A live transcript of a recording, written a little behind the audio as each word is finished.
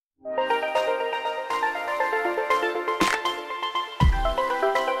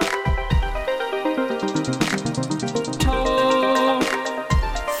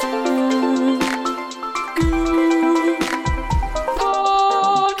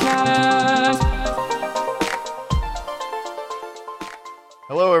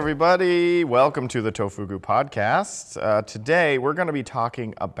Hello, everybody. Welcome to the Tofugu podcast. Today, we're going to be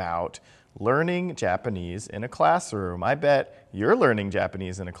talking about learning Japanese in a classroom. I bet you're learning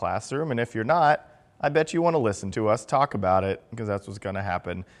Japanese in a classroom, and if you're not, I bet you want to listen to us talk about it, because that's what's going to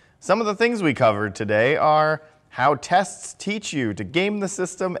happen. Some of the things we covered today are how tests teach you to game the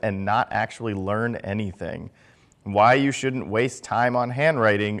system and not actually learn anything, why you shouldn't waste time on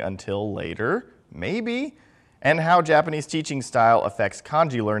handwriting until later, maybe, and how Japanese teaching style affects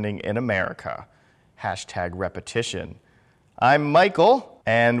kanji learning in America. #repetition. I'm Michael,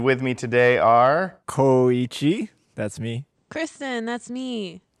 and with me today are Koichi, that's me. Kristen, that's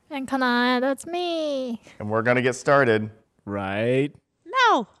me. And Kanai, that's me. and we're going to get started. Right.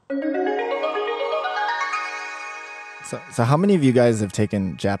 No. So how many of you guys have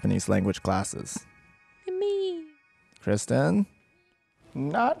taken Japanese language classes? Me. Kristen?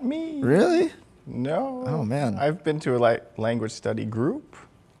 Not me. Really? No. Oh, man. I've been to a language study group.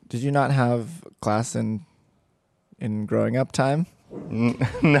 Did you not have class in growing up time?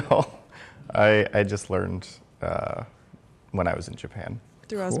 No. I just learned when I was in Japan.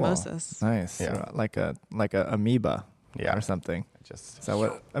 Through osmosis. Nice. Yeah. Like a amoeba Yeah. or something. Just Is that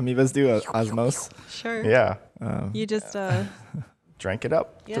what amoebas do? Osmose? Sure. yeah. You just Drank it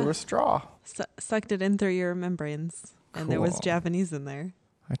up Yeah. through a straw. sucked it in through your membranes. And there was Cool. Japanese in there.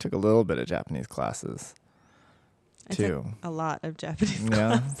 I took a little bit of Japanese classes I too. took a lot of Japanese Yeah.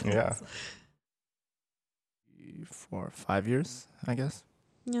 classes. Yeah. 4 or 5 years, I guess.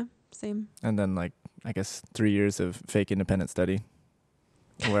 Yeah, same. And then I guess 3 years of fake independent study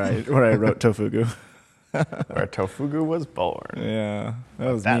where I wrote Tofugu. Where Tofugu was born. Yeah.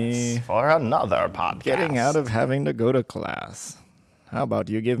 That was That's me for another podcast. getting out of having to go to class. How about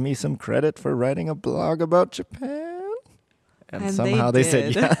you give me some credit for writing a blog about Japan? And And somehow they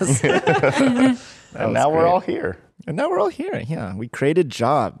said did. yes. That And was now we're great. all here. And now we're all here. Yeah. We created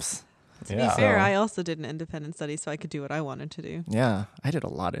jobs. To Yeah. be fair, So- I also did an independent study, so I could do what I wanted to do. Yeah. I did a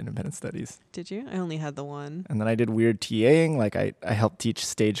lot of independent studies. Did you? I only had the one. And then I did weird TAing. Like I helped teach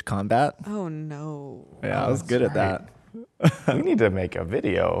stage combat. Oh, no. Yeah, I was that's good at right. that. We need to make a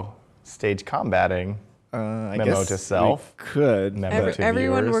video. Stage combating. I Memo guess to self. we could. Memo to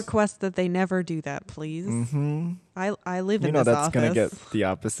Everyone viewers. requests that they never do that, please. Mm-hmm. I live You in know this that's office. going to get the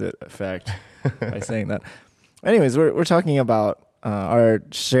opposite effect by saying that. Anyways, we're talking about our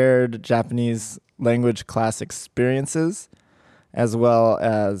shared Japanese language class experiences, as well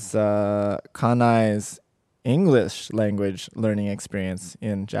as Kanai's English language learning experience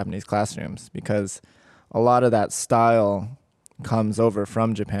in Japanese classrooms, because a lot of that style comes over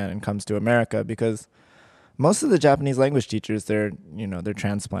from Japan and comes to America, because most of the Japanese language teachers, they're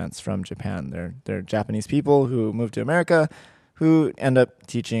transplants from Japan. They're Japanese people who moved to America who end up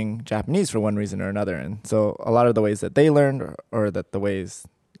teaching Japanese for one reason or another. And so a lot of the ways that they learned or the ways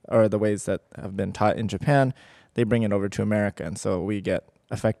that have been taught in Japan, they bring it over to America. And so we get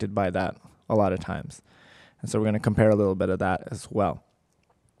affected by that a lot of times. And so we're going to compare a little bit of that as well.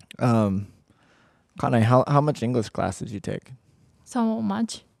 Kanai, how much English class did you take? So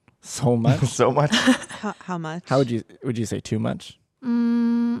much. So much? So much. How much? How would you say too much?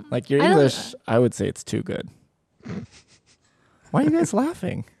 Like your I don't- English, I would say it's too good. Why are you guys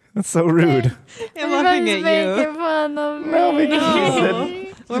laughing? That's so rude. I'm laughing at Everybody's you. making fun of me. No, because No. he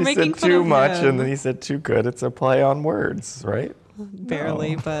said, We're he making said fun too of much, him. and then he said too good. It's a play on words, right?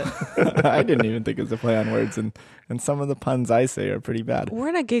 Barely, but I didn't even think it was a play on words, and some of the puns I say are pretty bad. we're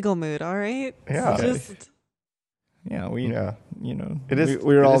in a giggle mood, all right? Yeah. So Okay. just Yeah, It is-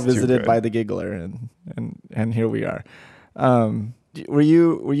 we were it all is too visited good. by the giggler, and here we are. Were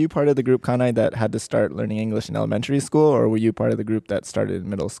you part of the group, Kanai, that had to start learning English in elementary school, or were you part of the group that started in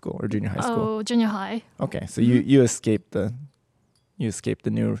middle school or junior high school? Oh, junior high. Okay, so you escaped the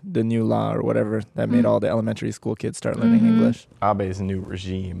new law or whatever that made all the elementary school kids start learning English. Abe's new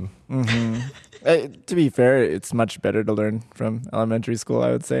regime. To be fair, it's much better to learn from elementary school,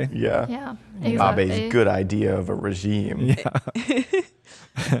 I would say. Yeah. Yeah, Abe's exactly. good idea of a regime. Yeah.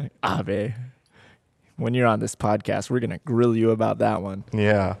 Abe, when you're on this podcast, we're going to grill you about that one.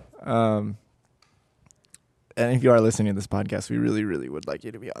 Yeah. And if you are listening to this podcast, we really, really would like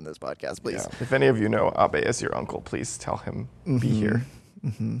you to be on this podcast, please. Yeah. If any of you know Abe as your uncle, please tell him be here.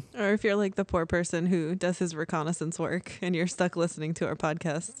 or if you're like the poor person who does his reconnaissance work and you're stuck listening to our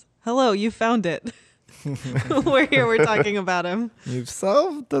podcast. Hello, you found it. We're here, we're talking about him. You've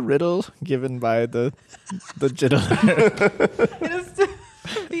solved the riddle given by the jiddler. It is to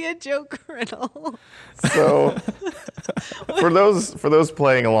be be a joke riddle. So, for those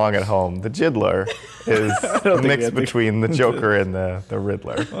playing along at home, the Jiddler is a think we mix have to- between the Joker and the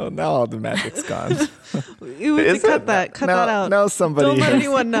Riddler. Well, now all the magic's gone. You would Is cut it? that. Cut now, that out. now somebody Don't let has-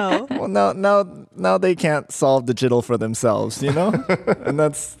 anyone know. Well, now they can't solve the jiddle for themselves, you know, and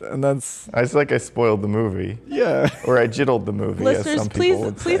that's I feel like I spoiled the movie, yeah. or I jiddled the movie, as Listeners, some people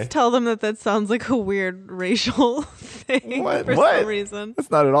would please say. tell them that sounds like a weird racial thing What? for What? some reason.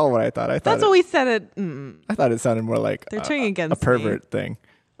 That's not at all what I thought. I thought That's what we said at. I thought it sounded more like They're turning against a pervert thing.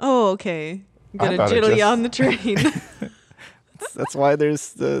 Oh, okay. I'm I gonna thought it jiddle you just- on the train. That's why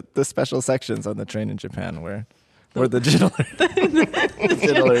there's the special sections on the train in Japan where the jiddler the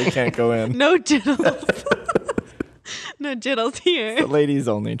jiddler can't go in. No jiddles. No jiddles here. The ladies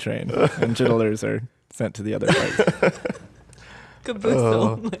only train, and jiddlers are sent to the other part. Caboose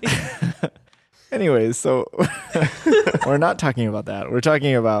Oh. only. Anyways, so we're not talking about that. We're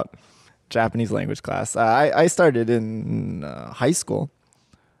talking about Japanese language class. I started in high school,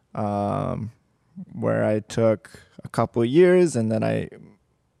 where I took a couple of years, and then I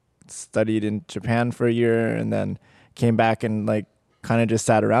studied in Japan for a year, and then came back and like kind of just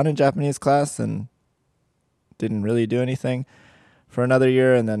sat around in Japanese class and didn't really do anything for another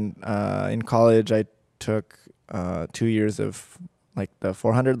year. And then in college, I took 2 years of like the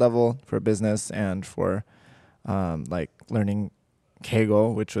 400 level for business and for like learning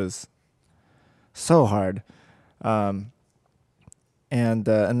Keigo, which was so hard. And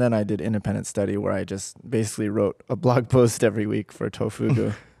then I did independent study where I just basically wrote a blog post every week for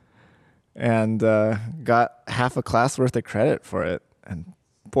Tofugu and got half a class worth of credit for it. And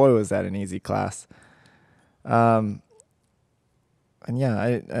boy, was that an easy class. And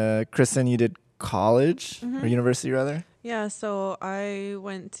yeah, Kristen, you did college or university rather? Yeah, so I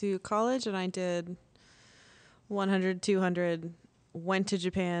went to college and I did 100, 200, went to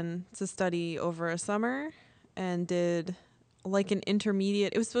Japan to study over a summer and did like an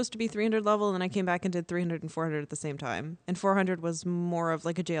intermediate. It was supposed to be 300 level, and then I came back and did 300 and 400 at the same time. And 400 was more of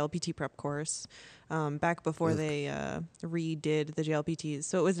like a JLPT prep course back before they redid the JLPTs.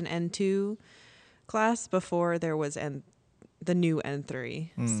 So it was an N2 class before there was the new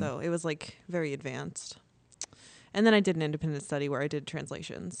N3. So it was like very advanced. And then I did an independent study where I did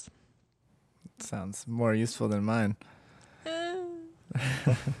translations. Sounds more useful than mine.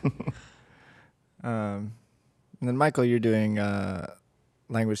 And then Michael, you're doing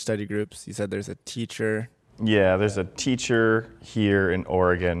language study groups. You said there's a teacher. Yeah, there's a teacher here in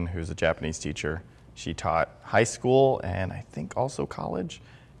Oregon who's a Japanese teacher. She taught high school and I think also college.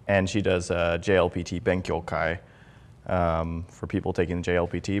 And she does JLPT Benkyokai for people taking the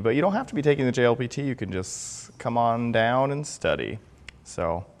JLPT. But you don't have to be taking the JLPT. You can just come on down and study.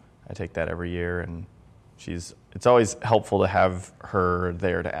 So I take that every year, and it's always helpful to have her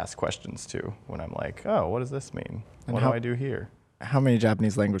there to ask questions too when I'm like, oh, what does this mean? And What how- do I do here? How many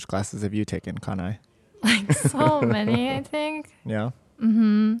Japanese language classes have you taken, Kanai? Like so many, I think. Yeah.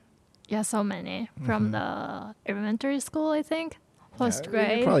 Yeah, so many. From the elementary school, I think. First You're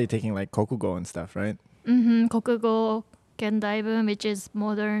grade. probably taking like Kokugo and stuff, right? Kokugo, Gendaibun, which is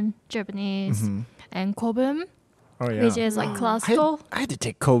modern Japanese, and Kobun, Oh yeah. which is like classical. I had to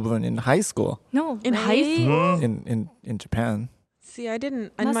take Kobun in high school No, In high really? school? in Japan. See, I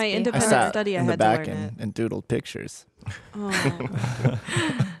didn't. In Must my be. I independent sat study, I in the had to back learn it. and doodled pictures. Oh.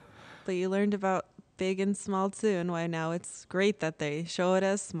 But you learned about big and small too, and why now it's great that they show it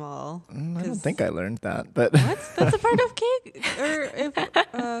as small. I don't 'Cause- think I learned that, but What? That's a part of cake or if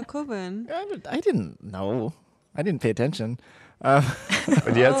Kobun. I didn't know. I didn't pay attention. But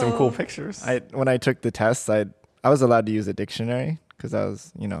you had some cool Oh. pictures. When I took the tests, I was allowed to use a dictionary because I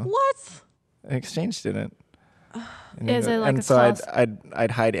was, What? an exchange student. Is it like and a so class?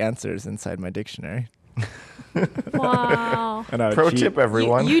 I'd hide answers inside my dictionary. Wow. And I would Pro cheat. tip,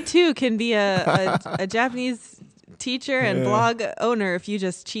 everyone. You too can be a Japanese teacher and Yeah. blog owner if you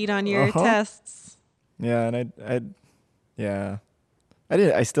just cheat on your Uh-huh. tests. Yeah, and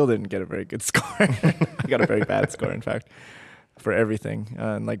I still didn't get a very good score. I got a very bad score, in fact, for everything.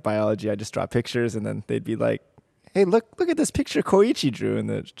 And like biology, I just draw pictures, and then they'd be like, "Hey, look at this picture Koichi drew," and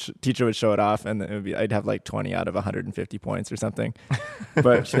the teacher would show it off, and then I'd have like 20 out of 150 points or something.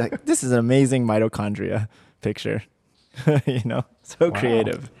 But she'd be like, "This is an amazing mitochondria picture," so Wow.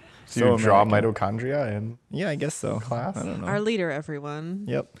 creative. Do you draw American. mitochondria in Yeah, I guess so. class? I don't know. Our leader, everyone.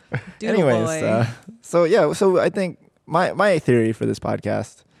 Yep. Doodle Anyways, boy. so I think my theory for this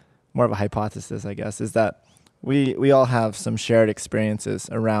podcast, more of a hypothesis, I guess, is that we all have some shared experiences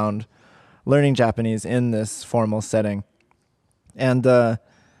around learning Japanese in this formal setting, and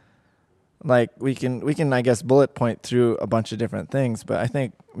like we can I guess bullet point through a bunch of different things, but I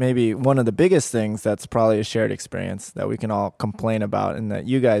think maybe one of the biggest things that's probably a shared experience that we can all complain about, and that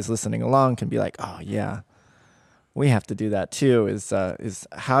you guys listening along can be like, oh yeah, we have to do that too, is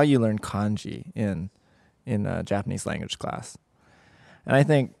how you learn kanji in a Japanese language class. And I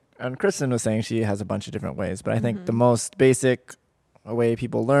think, and Kristen was saying she has a bunch of different ways, but I think the most basic way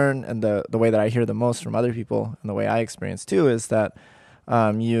people learn, and the way that I hear the most from other people, and the way I experience too, is that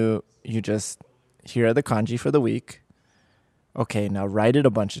you just hear the kanji for the week. Okay, now write it a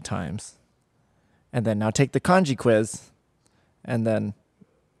bunch of times, and then now take the kanji quiz, and then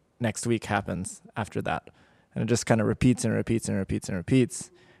next week happens after that. And it just kind of repeats and repeats and repeats and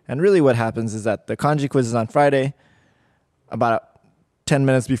repeats. And really what happens is that the kanji quiz is on Friday. About 10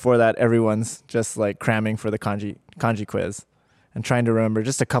 minutes before that, everyone's just like cramming for the kanji quiz and trying to remember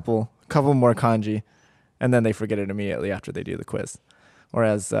just a couple more kanji, and then they forget it immediately after they do the quiz.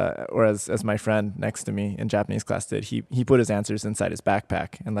 Whereas as my friend next to me in Japanese class did, he put his answers inside his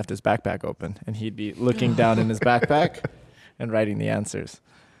backpack and left his backpack open, and he'd be looking down in his backpack and writing the answers.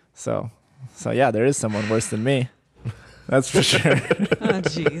 So yeah, there is someone worse than me. That's for sure. Oh,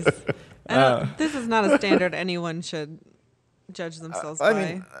 jeez. This is not a standard anyone should judge themselves by. I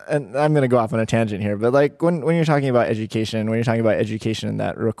mean, and I'm going to go off on a tangent here, but like when you're talking about education,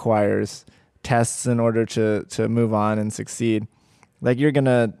 that requires tests in order to move on and succeed, like you're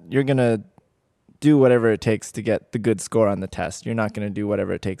gonna do whatever it takes to get the good score on the test. You're not going to do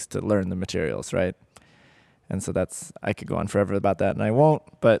whatever it takes to learn the materials, right? And so I could go on forever about that, and I won't,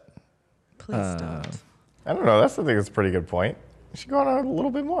 but Please don't. I don't know. I think it's a pretty good point. We should go on a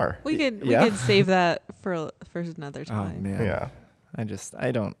little bit more. We could save that for another time. Oh man. Yeah.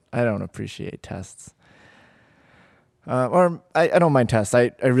 I don't appreciate tests. Or I don't mind tests.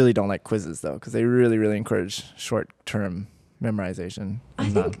 I really don't like quizzes though, because they really, really encourage short-term memorization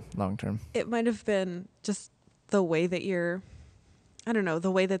and not long-term. It might have been just the way that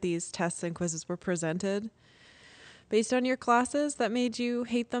the way that these tests and quizzes were presented based on your classes that made you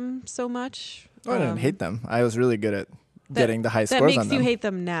hate them so much. I didn't hate them. I was really good at getting the high scores on them. That makes you hate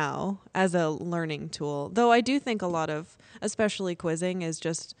them now as a learning tool. Though I do think a lot of, especially quizzing, is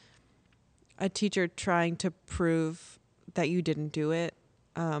just a teacher trying to prove that you didn't do it.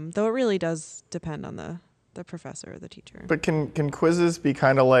 Though it really does depend on the professor or the teacher. But can quizzes be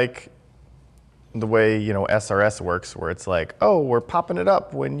kind of like the way, SRS works, where it's like, oh, we're popping it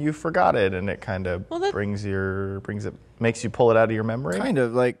up when you forgot it, and it kind of makes you pull it out of your memory? Kind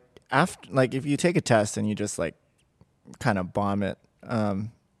of like if you take a test and you just like kind of bomb it,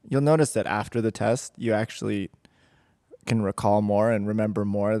 you'll notice that after the test, you actually can recall more and remember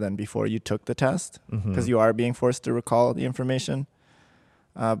more than before you took the test, because you are being forced to recall the information.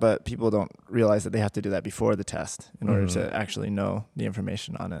 But people don't realize that they have to do that before the test in order to actually know the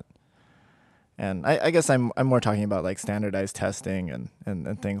information on it. And I guess I'm more talking about like standardized testing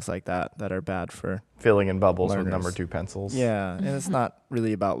and things like that are bad for filling in bubbles learners. with number 2 pencils. Yeah, and it's not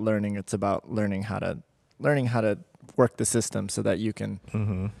really about learning. It's about learning how to work the system so that you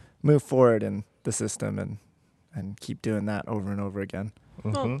can move forward in the system and keep doing that over and over again.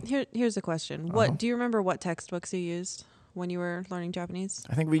 Well, here's a question. What do you remember what textbooks you used when you were learning Japanese?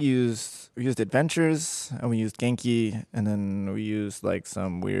 I think we used Adventures, and we used Genki, and then we used like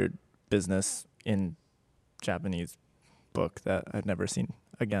some weird business in Japanese book that I've never seen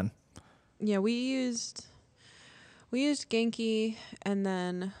again. Yeah, we used Genki, and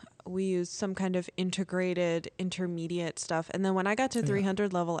then we used some kind of integrated intermediate stuff. And then when I got to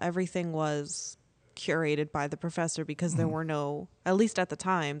 300 level, everything was curated by the professor, because there were no, at least at the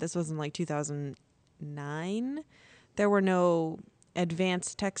time, this was in like 2009, there were no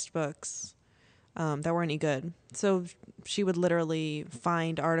advanced textbooks that were any good. So she would literally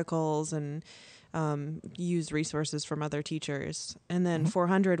find articles and use resources from other teachers. And then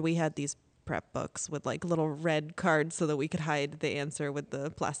 400, we had these prep books with like little red cards so that we could hide the answer with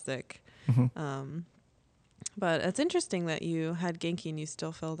the plastic. But it's interesting that you had Genki and you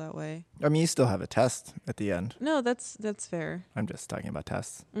still feel that way. I mean, you still have a test at the end. No, that's fair. I'm just talking about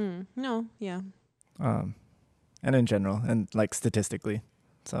tests. No, yeah. And in general, and like statistically.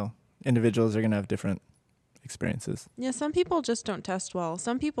 So individuals are going to have different experiences. Yeah, some people just don't test well.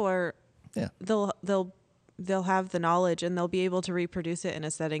 Some people are, they'll have the knowledge and they'll be able to reproduce it in a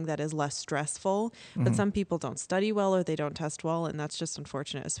setting that is less stressful. But some people don't study well, or they don't test well, and that's just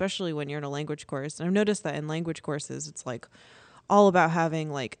unfortunate, especially when you're in a language course. And I've noticed that in language courses, it's like all about having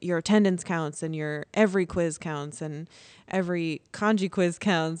like your attendance counts, and your every quiz counts, and every kanji quiz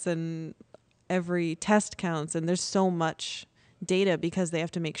counts, and every test counts. And there's so much data, because they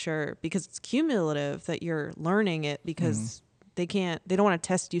have to make sure, because it's cumulative, that you're learning it, because They don't want to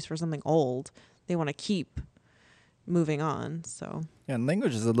test you for something old. They want to keep moving on. So Yeah, and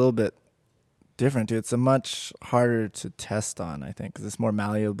language is a little bit different too. It's a much harder to test on, I think, because it's more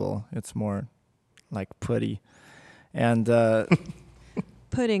malleable. It's more like putty, and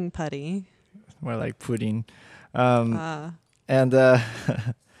pudding putty. more like pudding. And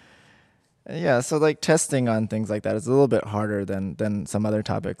yeah, so like testing on things like that is a little bit harder than some other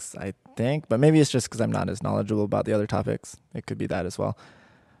topics, I think. But maybe it's just because I'm not as knowledgeable about the other topics. It could be that as well.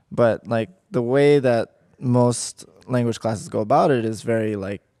 But like the way that most language classes go about it is very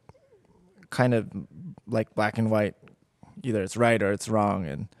like kind of like black and white. Either it's right or it's wrong.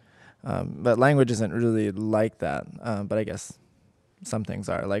 And but language isn't really like that. But I guess some things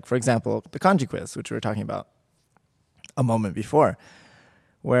are. Like, for example, the kanji quiz, which we were talking about a moment before,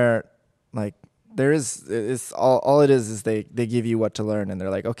 where like it's all it is they give you what to learn, and they're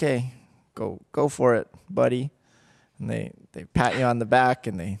like, okay, go for it, buddy. And they pat you on the back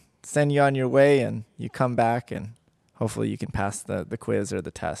and they send you on your way, and you come back and hopefully you can pass the quiz or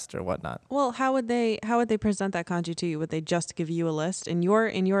the test or whatnot. Well, how would they present that kanji to you? Would they just give you a list? In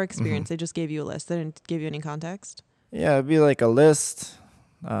your experience, they just gave you a list. They didn't give you any context? Yeah, it'd be like a list,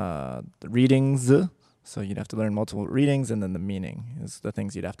 the readings. So you'd have to learn multiple readings, and then the meaning is the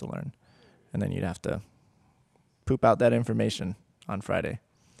things you'd have to learn. And then you'd have to poop out that information on Friday.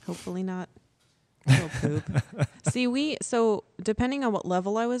 Hopefully not. Little poop. See, so depending on what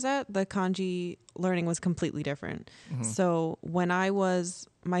level I was at, the kanji learning was completely different. Mm-hmm. So when I was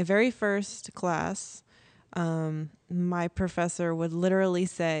my very first class, my professor would literally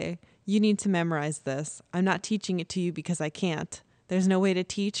say, "You need to memorize this. I'm not teaching it to you because I can't. There's no way to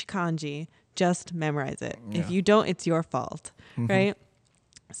teach kanji. Just memorize it. Yeah. If you don't, it's your fault." Mm-hmm. Right?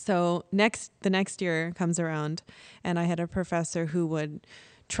 So the next year comes around, and I had a professor who would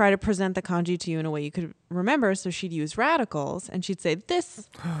try to present the kanji to you in a way you could remember. So she'd use radicals, and she'd say, this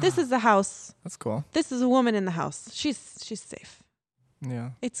is the house. That's cool. This is a woman in the house. She's safe. Yeah.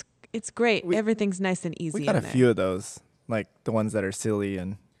 It's great. Everything's nice and easy. We got in a there. few of those, like the ones that are silly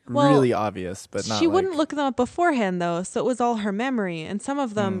and Well, really obvious, but not She like, wouldn't look them up beforehand, though, so it was all her memory. And some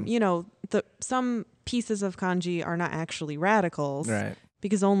of them, some pieces of kanji are not actually radicals. right.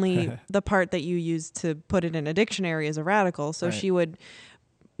 Because only the part that you use to put it in a dictionary is a radical. So Right. she would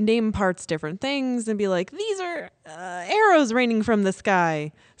name parts different things and be like, these are arrows raining from the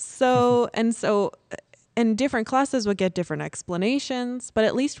sky. And different classes would get different explanations, but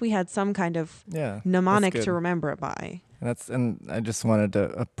at least we had some kind of mnemonic that's to good. remember it by. And I just wanted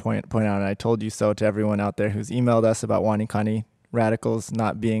to point out, and I told you so to everyone out there who's emailed us about Wanikani radicals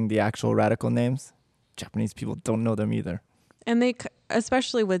not being the actual radical names. Japanese people don't know them either. And they,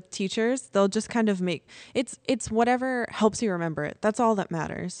 especially with teachers, they'll just kind of make it's whatever helps you remember it. That's all that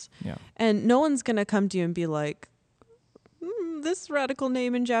matters. Yeah. And no one's going to come to you and be like, this radical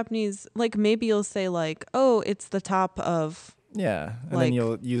name in Japanese, like maybe you'll say like, oh, it's the top of. Yeah. And like, then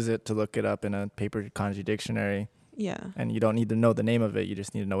you'll use it to look it up in a paper kanji dictionary. Yeah. And you don't need to know the name of it. You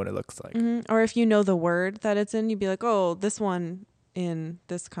just need to know what it looks like. Mm-hmm. Or if you know the word that it's in, you'd be like, oh, this one in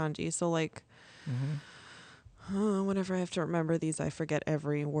this kanji. So like, whenever I have to remember these, I forget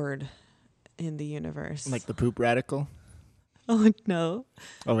every word in the universe. Like the poop radical. Oh, no.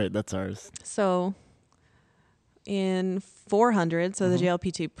 Oh, wait, that's ours. So in 400, so the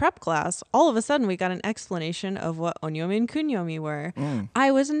JLPT prep class, all of a sudden we got an explanation of what onyomi and kunyomi were.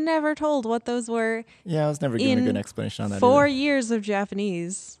 I was never told what those were. Yeah, I was never given a in good explanation on that 4 either. years of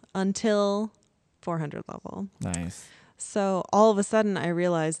Japanese until 400 level. Nice. So all of a sudden I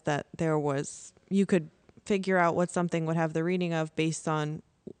realized that you could figure out what something would have the reading of based on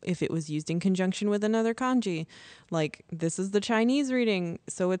if it was used in conjunction with another kanji. Like, this is the Chinese reading,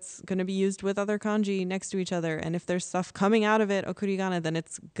 so it's going to be used with other kanji next to each other. And if there's stuff coming out of it, okurigana, then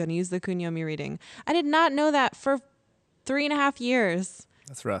it's going to use the kunyomi reading. I did not know that for 3.5 years.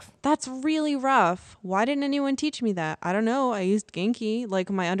 That's rough. That's really rough. Why didn't anyone teach me that? I don't know. I used Genki.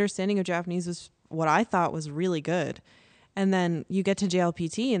 Like, my understanding of Japanese was what I thought was really good. And then you get to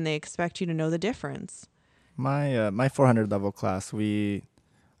JLPT and they expect you to know the difference. My 400 level class,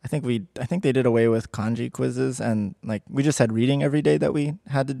 I think they did away with kanji quizzes, and like we just had reading every day that we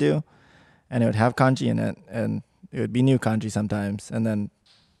had to do, and it would have kanji in it, and it would be new kanji sometimes, and then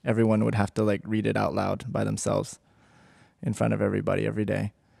everyone would have to like read it out loud by themselves in front of everybody every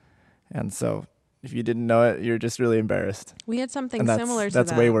day. And so if you didn't know it, you're just really embarrassed. We had something And similar to that.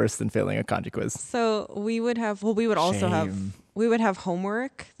 that's way worse than failing a kanji quiz. So we would also have Shame.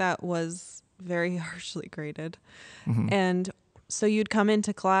 homework that was very harshly graded. Mm-hmm. And So you'd come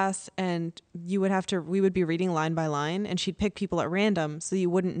into class and we would be reading line by line, and she'd pick people at random so you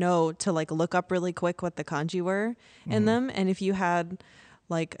wouldn't know to like look up really quick what the kanji were in them. And if you had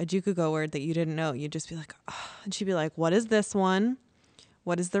like a jukugo word that you didn't know, you'd just be like, oh. And she'd be like, what is this one?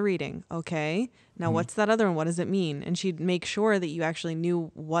 What is the reading? Okay. Now what's that other one? What does it mean? And she'd make sure that you actually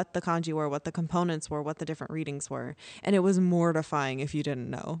knew what the kanji were, what the components were, what the different readings were. And it was mortifying if you didn't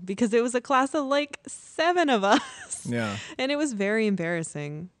know, because it was a class of like 7 of us. Yeah. And it was very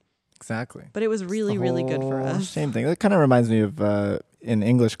embarrassing. Exactly. But it was really, really good for us. Same thing. That kind of reminds me of in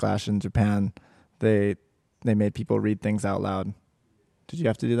English class in Japan, they made people read things out loud. Did you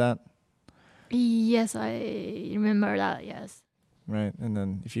have to do that? Yes, I remember that. Yes. Right. And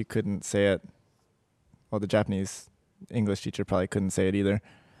then if you couldn't say it, well, the Japanese English teacher probably couldn't say it either.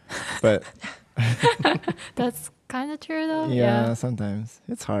 But That's kind of true though. yeah, sometimes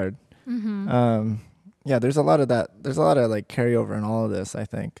it's hard. Mm-hmm. Yeah, there's a lot of that. There's a lot of like carryover in all of this, I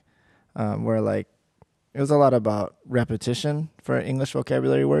think, where like it was a lot about repetition for English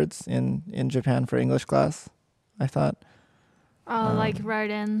vocabulary words in Japan for English class, I thought. Like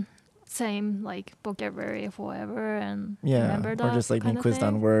writing same like vocabulary forever and Yeah, remember that or just like being kind of quizzed thing?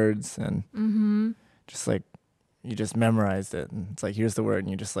 on words and Mm-hmm. just like you just memorized it. And it's like, here's the word, and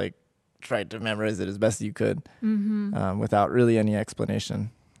you just like tried to memorize it as best you could without really any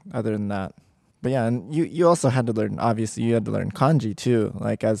explanation other than that. But yeah, and you also had to learn, obviously you had to learn kanji too,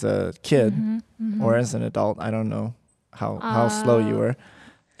 like as a kid or as an adult. I don't know how slow you were.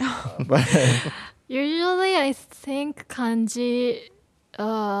 But Usually, I think kanji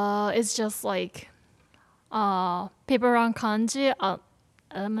is just like people around kanji at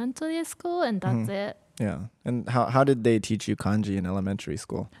elementary school, and that's it. yeah. And how did they teach you kanji in elementary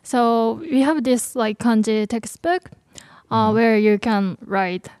school? So we have this like kanji textbook where you can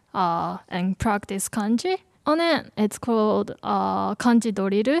write and practice kanji on it. It's called kanji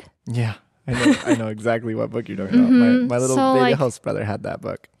doriru. Yeah. I know exactly what book you're talking about. My little So, baby like- house brother had that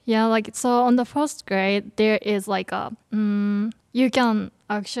book. Yeah, like so on the first grade there is like a you can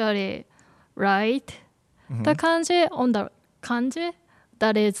actually write the kanji on the kanji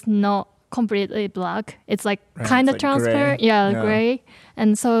that is not completely black. It's like Right, kind of it's like transparent. gray. Yeah, Yeah. gray.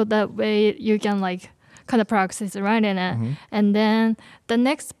 And so that way you can like kind of practice writing it. And then the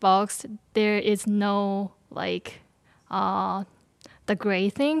next box there is no like the gray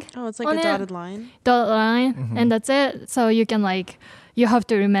thing. Oh, it's like on a it. dotted line. Dot line and that's it. So you can like you have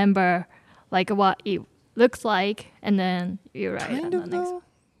to remember like what it looks like and then you write Kind it of on the next though.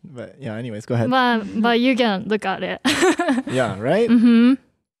 But yeah, anyways, go ahead. but you can look at it. Yeah, right?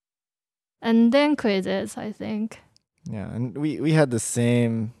 And then quizzes, I think. Yeah, and we had the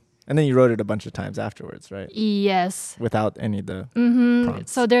same, and then you wrote it a bunch of times afterwards, right? Yes. Without any of the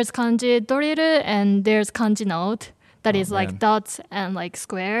prompts. So there's kanji doriru and there's kanji note that is man. like dots and like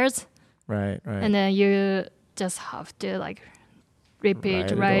squares. Right. And then you just have to like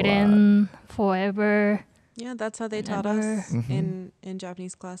repeat Write it a writing forever. Yeah, that's how they taught Never. us in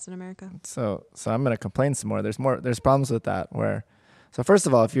Japanese class in America. So I'm gonna complain some more. There's problems with that. Where, so first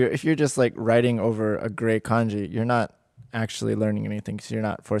of all, if you're just like writing over a gray kanji, you're not actually learning anything because you're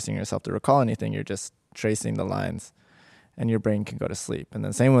not forcing yourself to recall anything. You're just tracing the lines, and your brain can go to sleep. And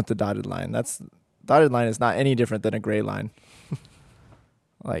then same with the dotted line. Dotted line is not any different than a gray line,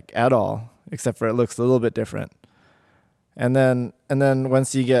 like at all, except for it looks a little bit different. And then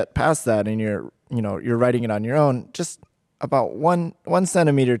once you get past that and you're writing it on your own, just about one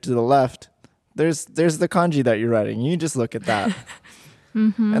centimeter to the left, there's the kanji that you're writing. You just look at that.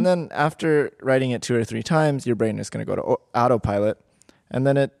 And then after writing it 2 or 3 times, your brain is going to go to autopilot, and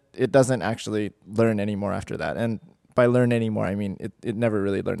then it doesn't actually learn anymore after that. And by learn anymore, I mean it never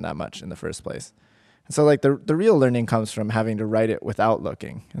really learned that much in the first place. And so like the real learning comes from having to write it without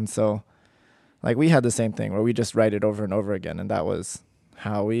looking. And so like we had the same thing where we just write it over and over again, and that was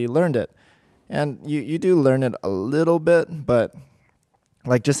how we learned it. And you do learn it a little bit, but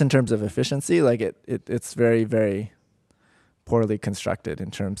like just in terms of efficiency, like it's very, very poorly constructed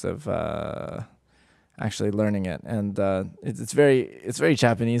in terms of actually learning it. And it's very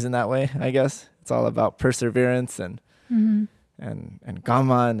Japanese in that way, I guess. It's all about perseverance and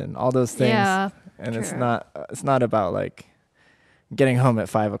gaman and all those things. Yeah, and true. it's not about like getting home at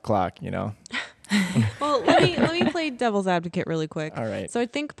 5:00, you know. Well, let me play devil's advocate really quick. All right. So I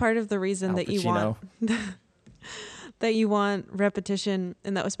think part of the reason Al that you Pacino. want that you want repetition,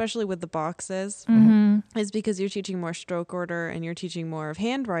 and that especially with the boxes, is because you're teaching more stroke order and you're teaching more of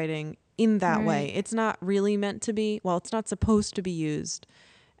handwriting in that way. Right. It's not really meant to be, well, it's not supposed to be used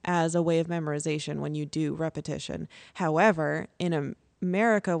as a way of memorization when you do repetition. However, in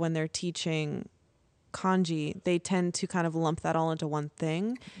America, when they're teaching kanji, they tend to kind of lump that all into one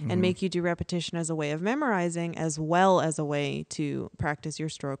thing and make you do repetition as a way of memorizing as well as a way to practice your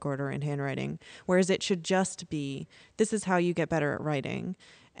stroke order and handwriting. Whereas it should just be, this is how you get better at writing,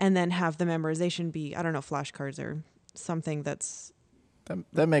 and then have the memorization be, I don't know, flashcards or something that's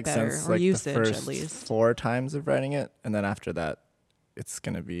that makes better, sense. or Like usage, the at first least. 4 times of writing it, and then after that, it's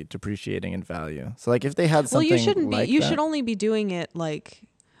going to be depreciating in value. So like if they had something you shouldn't like be. You that, should only be doing it like,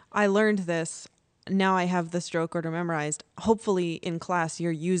 I learned this. Now I have the stroke order memorized. Hopefully in class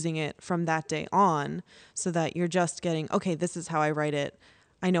you're using it from that day on, so that you're just getting, okay, this is how I write it.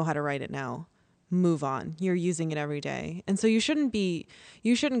 I know how to write it now. Move on. You're using it every day. And so you shouldn't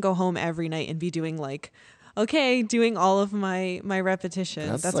go home every night and be doing like, okay, doing all of my repetition.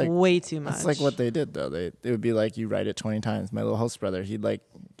 That's like, way too much. That's like what they did though. It would be like you write it 20 times. My little host brother, he'd like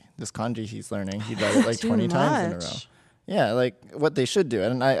this kanji he's learning. He'd write it like Too 20 times in a row. much. Yeah, like what they should do.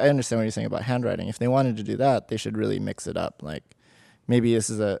 And I understand what you're saying about handwriting. If they wanted to do that, they should really mix it up. Like maybe this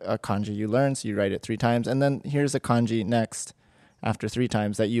is a kanji you learn, so you write it 3 times. And then here's a kanji next after 3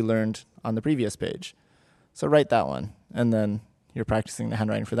 times that you learned on the previous page. So write that one. And then you're practicing the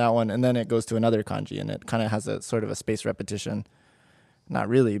handwriting for that one. And then it goes to another kanji, and it kind of has a sort of a spaced repetition. Not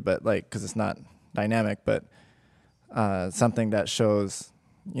really, but like, because it's not dynamic, but something that shows,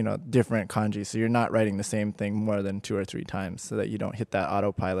 you know, different kanji. So you're not writing the same thing more than 2 or 3 times, so that you don't hit that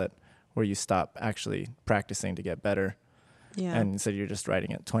autopilot where you stop actually practicing to get better. Yeah. And instead you're just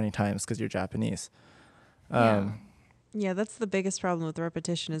writing it 20 times because you're Japanese. Yeah, that's the biggest problem with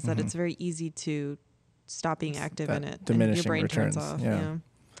repetition, is that it's very easy to stop being active that in it. diminishing and your brain returns, turns off. yeah.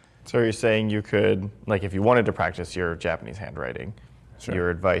 So you're saying you could, like, if you wanted to practice your Japanese handwriting, Sure. your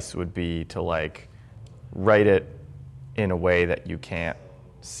advice would be to like write it in a way that you can't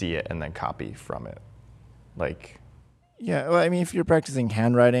see it and then copy from it. Like, Yeah, well, I mean, if you're practicing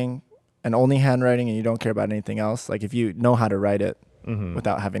handwriting and only handwriting and you don't care about anything else, like if you know how to write it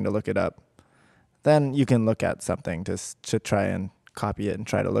without having to look it up, then you can look at something to try and copy it and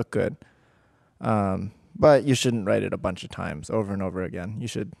try to look good. But you shouldn't write it a bunch of times over and over again. You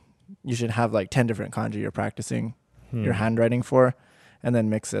should have like 10 different kanji you're practicing your handwriting for, and then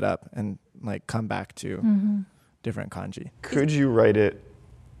mix it up and like come back to different kanji. could you write it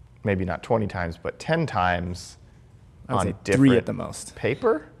maybe not 20 times, but 10 times I would on say different 3 at the most.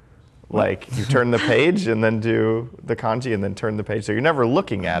 paper? Like you turn the page and then do the kanji and then turn the page. So you're never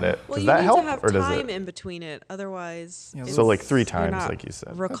looking at it. Well, Does you that need help, to have or does time it? in between it. Otherwise, Yeah, So like 3 you're times, not like you said.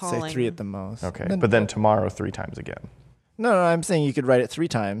 I'd recalling. say 3 at the most. Okay, but then tomorrow 3 times again. No, I'm saying you could write it 3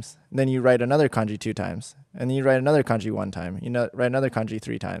 times, then you write another kanji 2 times, and then you write another kanji 1 time. You know, write another kanji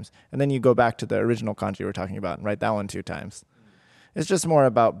 3 times, and then you go back to the original kanji we're talking about and write that one 2 times. It's just more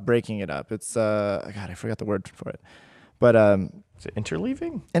about breaking it up. It's God, I forgot the word for it, but Is it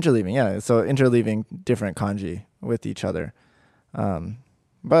interleaving? interleaving. Yeah, so interleaving different kanji with each other.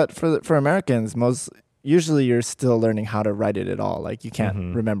 But for Americans, usually you're still learning how to write it at all. Like you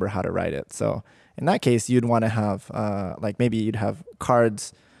can't remember how to write it. So in that case, you'd want to have like maybe you'd have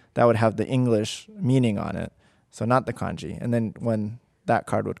cards that would have the English meaning on it, so not the kanji. And then when that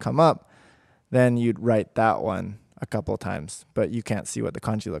card would come up, then you'd write that one a couple times, but you can't see what the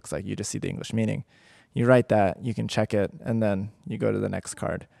kanji looks like. You just see the English meaning. You write that, you can check it, and then you go to the next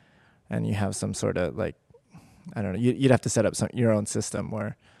card, and you have some sort of like, I don't know, you'd have to set up your own system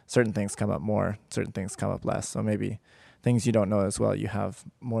where certain things come up more, certain things come up less. So maybe things you don't know as well, you have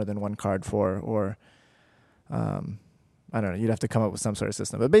more than one card for, or I don't know, you'd have to come up with some sort of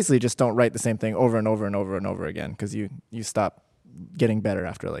system. But basically just don't write the same thing over and over and over and over again, because you stop getting better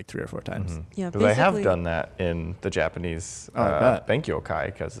after like 3 or 4 times. Yeah, Because I have basically- done that in the Japanese Oh, I bet. Benkyo Kai,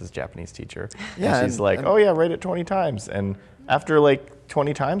 because his Japanese teacher. Yeah, and she's and- like, and- oh yeah, write it 20 times. And after like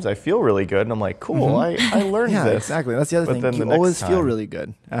 20 times, I feel really good. And I'm like, cool, I learned Yeah, this. exactly. That's the other But thing. then You the next always feel time- really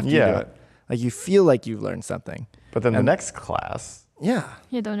good after you do Yeah. it. Like you feel like you've learned something. But then the And- next class, Yeah.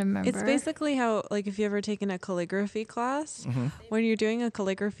 You don't remember. It's basically how, like, if you ever taken a calligraphy class, when you're doing a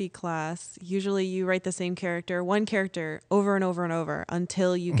calligraphy class, usually you write the same character, one character, over and over and over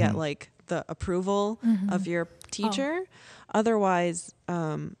until you get like the approval of your teacher. Otherwise,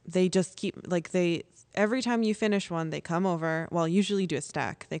 they just keep like every time you finish one, they come over. Well, usually do a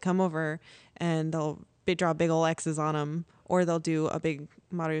stack. They come over and they'll draw big old X's on them, or they'll do a big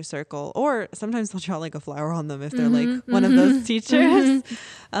Mario circle, or sometimes they'll draw like a flower on them if they're like one of those teachers.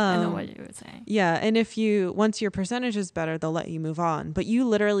 I know what you were saying. Yeah, and once your percentage is better, they'll let you move on. But you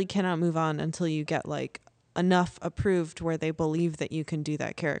literally cannot move on until you get like enough approved where they believe that you can do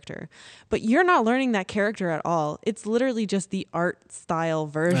that character. But you're not learning that character at all. It's literally just the art style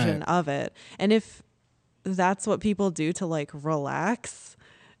version Right. of it. And if that's what people do to like relax,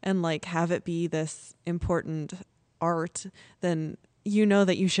 and like have it be this important art, then you know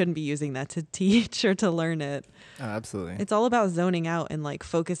that you shouldn't be using that to teach or to learn it. Oh, absolutely. It's all about zoning out and like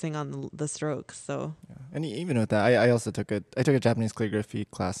focusing on the strokes. So Yeah. And even with that, I also took a Japanese calligraphy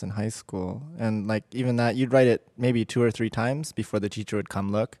class in high school, and like even that, you'd write it maybe 2 or 3 times before the teacher would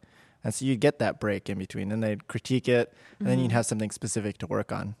come look, and so you'd get that break in between, and they'd critique it, and then you'd have something specific to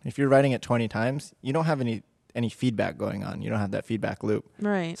work on. If you're writing it 20 times, you don't have any feedback going on. You don't have that feedback loop.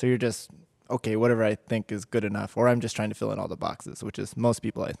 right. So you're just, okay, whatever I think is good enough, or I'm just trying to fill in all the boxes, which is most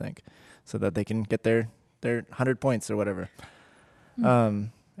people, I think, so that they can get their 100 points or whatever.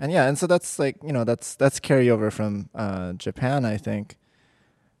 And yeah, and so that's like, that's carryover from Japan, I think,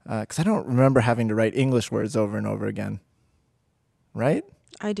 because I don't remember having to write English words over and over again. Right?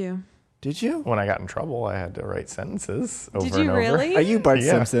 I do. Did you? When I got in trouble, I had to write sentences over Did and you over. really? Are you Bart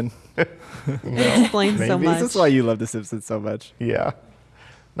Yeah. Simpson? It explains so Maybe. much. This is why you love The Simpsons so much. Yeah.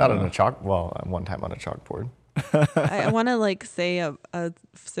 Not on a one time on a chalkboard. I want to like say a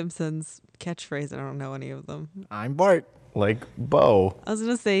Simpsons catchphrase. I don't know any of them. I'm Bart. Like Bo, I was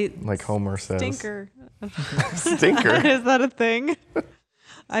gonna say like Homer says. stinker. Stinker. Is that a thing?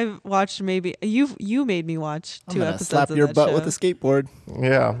 I've watched maybe you made me watch I'm 2 gonna episodes slap of your that butt show. with a skateboard.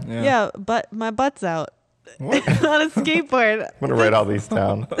 Yeah. Yeah, but my butt's out. What? On a skateboard. I'm going to write all these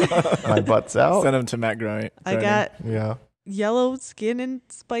down. My butt's out. Send them to Matt Groening. I got Yeah. yellow skin and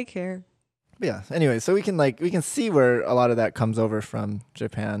spike hair. Yeah. Anyway, so we can see where a lot of that comes over from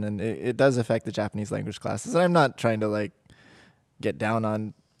Japan, and it does affect the Japanese language classes. And I'm not trying to like get down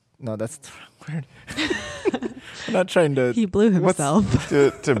on. No, that's weird. I'm not trying to. He blew what's- himself.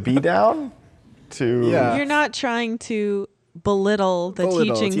 To be down? To Yeah. You're not trying to belittle the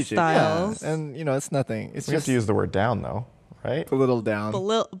belittle teaching styles. Yeah. And it's nothing. It's We have just to use the word down though, right? belittle down.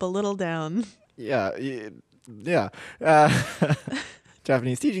 Belittle down. Yeah. Yeah.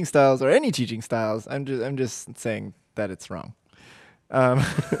 Japanese teaching styles or any teaching styles. I'm just saying that it's wrong.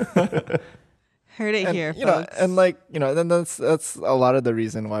 Heard it And, here, you know, folks. and like, then that's a lot of the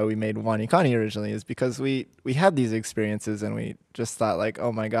reason why we made Wanikani originally, is because we had these experiences and we just thought like,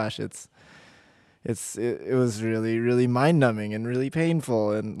 oh my gosh, it was really, really mind numbing and really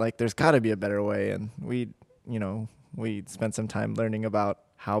painful, and like there's got to be a better way. And we spent some time learning about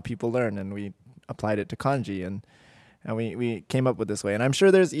how people learn, and we applied it to kanji, and we came up with this way. And I'm sure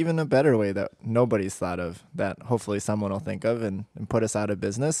there's even a better way that nobody's thought of, that hopefully someone will think of and put us out of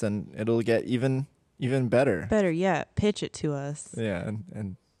business, and it'll get even better. Better yet, pitch it to us. Yeah,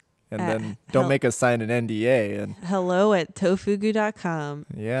 and At then don't make us sign an NDA. And hello@tofugu.com.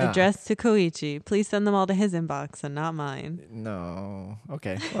 yeah, Addressed to Koichi. Please send them all to his inbox and not mine. no,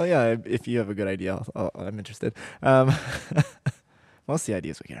 okay. Well, yeah, if you have a good idea, I'm interested. Most of the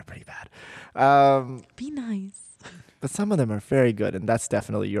ideas we get are pretty bad. Be nice. But some of them are very good, and that's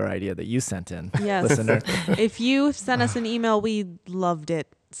definitely your idea that you sent in, Yes. listener. If you sent us an email, we loved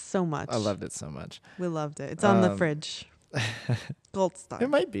it so much. I loved it so much. We loved it. It's on the Um, fridge. Gold star. It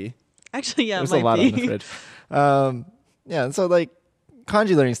might be. Actually, yeah, There's it might a lot be. on the fridge. Yeah, and so like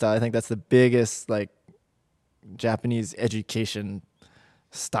kanji learning style, I think that's the biggest like Japanese education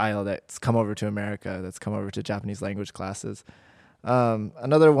style that's come over to America, that's come over to Japanese language classes.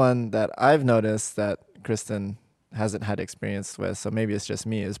 Another one that I've noticed that Kristen hasn't had experience with, so maybe it's just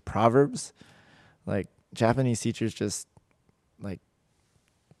me, is proverbs. Like Japanese teachers just like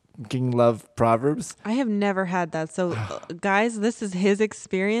fucking love proverbs. I have never had that. So, guys, this is his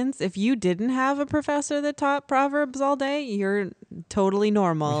experience. If you didn't have a professor that taught proverbs all day, you're totally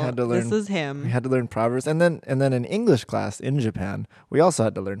normal. We had to This learn- is him. We had to learn proverbs, and then in English class in Japan, we also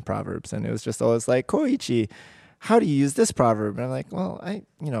had to learn proverbs, and it was just always like, Koichi, how do you use this proverb? And I'm like, well, I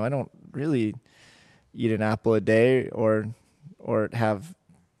don't really eat an apple a day or have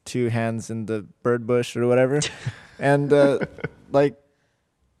 2 hands in the bird bush or whatever. And like,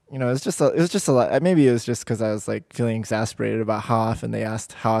 it was just a lot. Maybe it was just because I was like feeling exasperated about how often they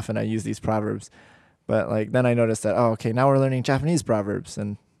asked how often I use these proverbs. But like then I noticed that, oh, okay, now we're learning Japanese proverbs,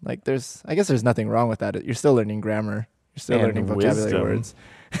 and like I guess there's nothing wrong with that. You're still learning grammar. You're still And learning vocabulary wisdom. words.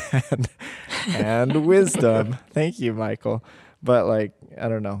 and wisdom. Thank you, Michael. But like, I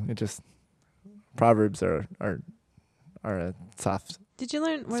don't know. It just proverbs are a soft. Did you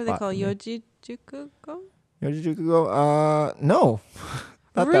learn, what do they Spot call for me. Yojijukugo? Yojijukugo? No.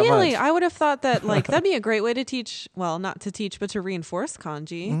 Not that Really? much. I would have thought that like that'd be a great way to teach, well, not to teach, but to reinforce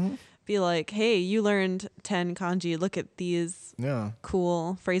kanji. Mhm. Be like, hey, you learned 10 kanji. Look at these Yeah,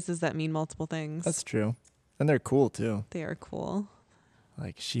 cool phrases that mean multiple things. that's true. And they're cool too. They are cool.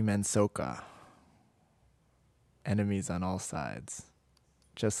 Like Shimen Soka. Enemies on all sides.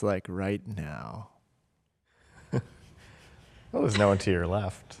 Just like right now. Oh, there's no one to your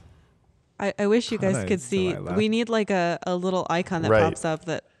left. I wish you guys Kana could is to see. my left. We need like a little icon that Right. pops up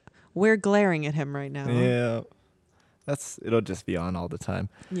that we're glaring at him right now. Yeah. It'll just be on all the time.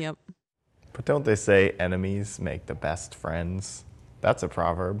 Yep. But don't they say enemies make the best friends? That's a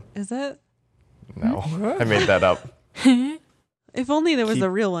proverb. Is it? No, I made that up. If only there was Keep- a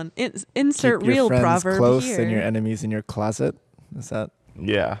real one. Insert Keep your real friends proverb close here. and your enemies in your closet. Is that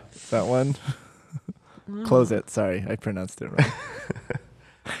Yeah. one? Close it. Sorry, I pronounced it wrong.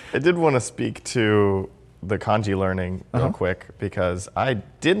 I did want to speak to the kanji learning real Uh-huh. quick because I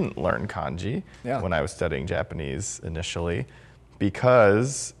didn't learn kanji Yeah. when I was studying Japanese initially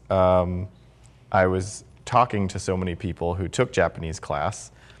because I was talking to so many people who took Japanese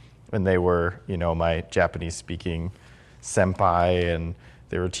class and they were, my Japanese speaking senpai, and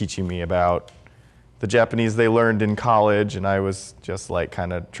they were teaching me about the Japanese they learned in college, and I was just like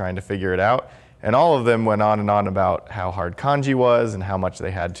kind of trying to figure it out. And all of them went on and on about how hard kanji was and how much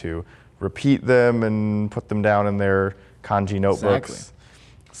they had to repeat them and put them down in their kanji notebooks. Exactly.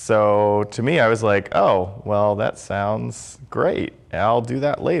 So to me, I was like, oh, well, that sounds great. I'll do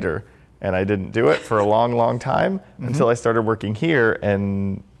that later. And I didn't do it for a long, long time until I started working here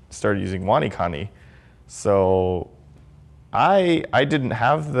and started using WaniKani. So I didn't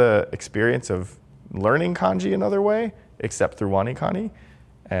have the experience of learning kanji another way except through WaniKani.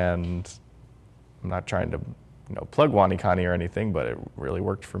 And I'm not trying to plug WaniKani or anything, but it really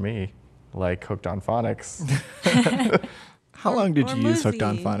worked for me, like Hooked on Phonics. How long did or you use Hooked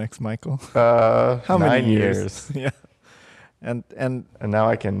on Muzi. Phonics, Michael? How 9 9 years. Yeah. And And now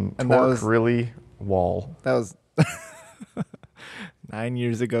I can And that torque was- really wall. that was 9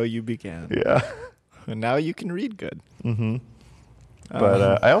 years ago you began. Yeah. And now you can read good. Mm-hmm.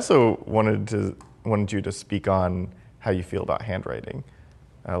 But I also wanted you to speak on how you feel about handwriting,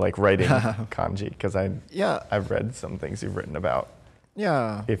 like writing kanji, because Yeah. I've read some things you've written about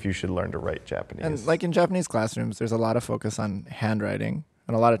Yeah. if you should learn to write Japanese. And like in Japanese classrooms, there's a lot of focus on handwriting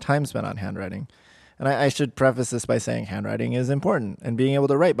and a lot of time spent on handwriting. And I should preface this by saying handwriting is important and being able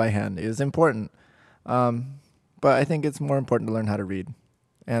to write by hand is important. But I think it's more important to learn how to read.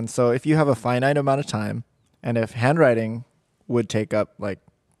 And so if you have a finite amount of time, and if handwriting would take up like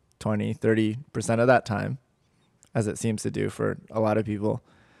 20, 30% of that time, as it seems to do for a lot of people,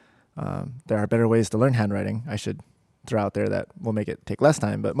 there are better ways to learn handwriting. I should throw out there that will make it take less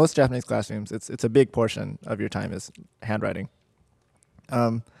time. But most Japanese classrooms, it's a big portion of your time is handwriting.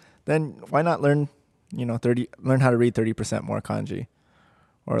 Then why not learn how to read 30% more kanji,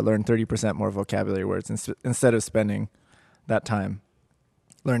 or learn 30% more vocabulary words instead of spending that time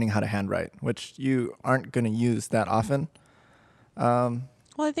learning how to handwrite, which you aren't going to use that often.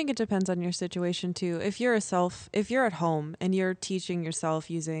 Well, I think it depends on your situation too. If you're at home and you're teaching yourself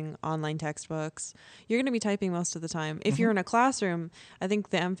using online textbooks, you're going to be typing most of the time. If you're in a classroom, I think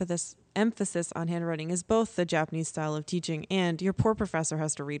the emphasis on handwriting is both the Japanese style of teaching and your poor professor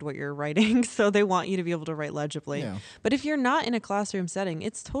has to read what you're writing, so they want you to be able to write legibly. Yeah. But if you're not in a classroom setting,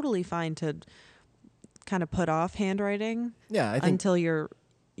 it's totally fine to kind of put off handwriting Yeah, I think until you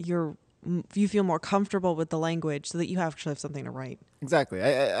feel more comfortable with the language so that you actually have something to write. exactly.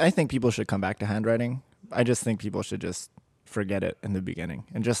 I think people should come back to handwriting. I just think people should just forget it in the beginning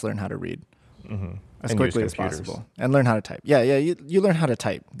and just learn how to read as And quickly use as computers. possible and learn how to type. Yeah, you learn how to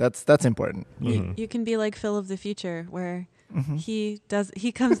type. That's important. You can be like Phil of the future, where he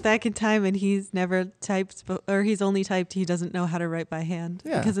comes back in time and he's never typed, or he's only typed. He doesn't know how to write by hand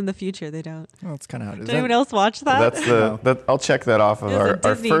Yeah. because in the future they don't. Well, that's kind of how it is. Did anyone else watch that? That's I'll check that off of It was a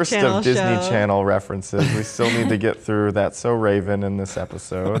our Disney first Channel of Disney show. Channel references. We still need to get through That's So Raven in this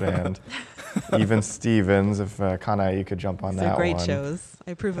episode, and even Stevens. If Kana, you could jump on They're that great one. shows.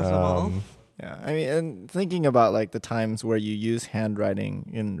 I approve of them all. Yeah, I mean, and thinking about like the times where you use handwriting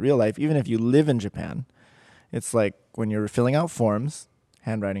in real life, even if you live in Japan, it's like when you're filling out forms,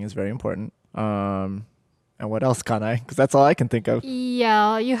 handwriting is very important. And what else, Kanai? Because that's all I can think of.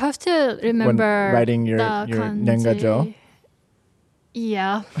 Yeah, you have to remember writing your the kanji. nengajo.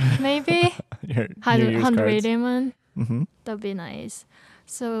 Yeah, maybe Your New Year's cards. handwritten one. Mm-hmm. That'd be nice.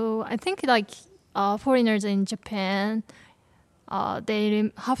 So I think like foreigners in Japan,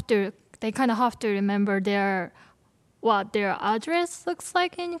 they kind of have to remember what their address looks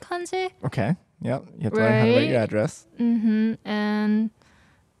like in kanji. Okay. Yep. You have to learn how to write your Right. address. And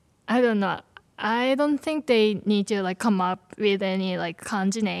I don't know. I don't think they need to like come up with any like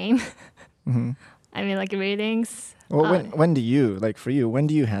kanji name. I mean like readings, Well, when do you, like for you, when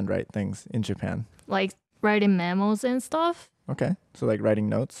do you handwrite things in Japan? like writing memos and stuff, Okay. So like writing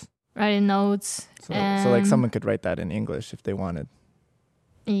notes. writing notes. So like someone could write that in English if they wanted,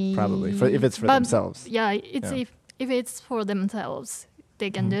 probably, if it's for but themselves. Yeah, it's Yeah. if it's for themselves, they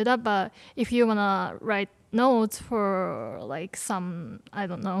can do that. But if you wanna write notes for like some, I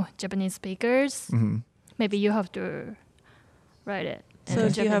don't know, Japanese speakers, maybe you have to write it. So in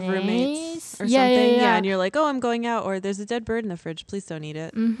if you have roommates Japanese. or Yeah, something, yeah. and you're like, oh, I'm going out, or there's a dead bird in the fridge, please don't eat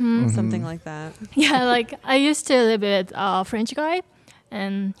it. Something like that. Yeah, like I used to live with a French guy,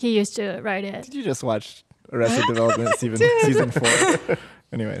 and he used to write it. Did you just watch Arrested Development season 4?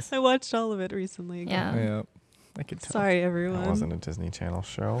 Anyways. I watched all of it recently. Again. Yeah. Yeah. I could tell. Sorry, everyone. That wasn't a Disney Channel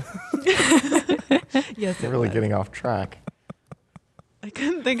show. Yes, We're it really was. getting off track. I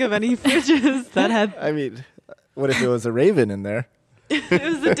couldn't think of any fridges that had. I mean, what if it was a raven in there? It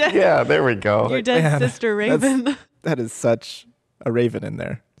was a dead. Yeah, there we go. Your dead Man, sister Raven. That is such a raven in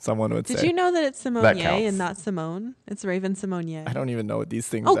there, someone would Did say. you know that it's That Simonier counts. and not Simone? It's Raven Simonier. I don't even know what these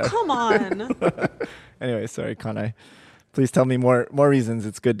things Oh, are. come on. Anyway, sorry, Kanai. Please tell me more reasons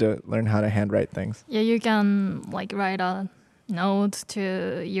it's good to learn how to handwrite things. Yeah, you can like write a note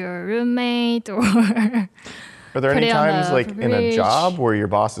to your roommate or Are there Put any it on times the like in a fridge. job where your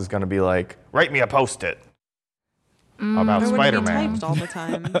boss is going to be like, write me a post-it about Or would it be Spider-Man? typed all the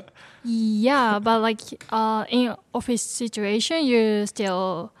time? yeah, but like in office situation, you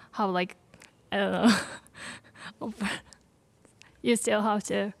still have like I don't know. You still have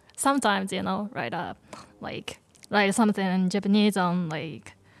to sometimes write something in Japanese on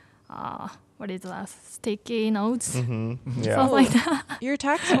like what is that, sticky notes, Yeah. stuff like that. Your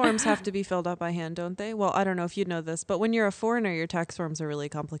tax forms have to be filled out by hand, don't they? Well, I don't know if you know this, but when you're a foreigner, your tax forms are really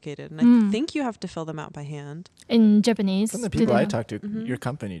complicated. And I think you have to fill them out by hand. In Japanese. From the do people they- I talk to, your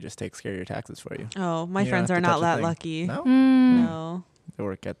company just takes care of your taxes for you. Oh, my You don't friends have are to not touch a that thing. lucky. No? No. They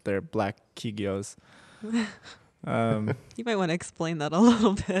work at their black kigyos. You might want to explain that a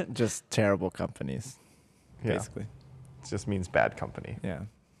little bit. Just terrible companies, Yeah. basically. It just means bad company. Yeah.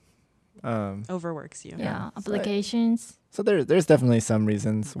 Overworks you. Yeah, applications. So there's definitely some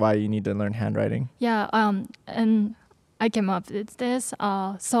reasons why you need to learn handwriting. Yeah, and I came up with this.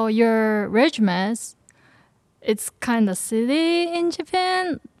 So your resumes, it's kind of silly in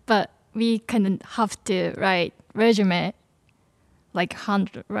Japan, but we kind of have to write resume like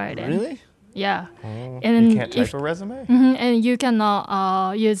handwriting. Really? Yeah. Oh, And you can't type if- a resume? And you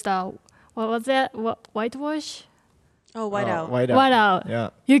cannot use the, what was it? Whitewash? Oh, whiteout. Whiteout. Whiteout. Yeah.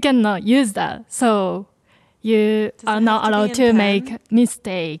 You cannot use that. So you Does it are have not to be allowed in to pen?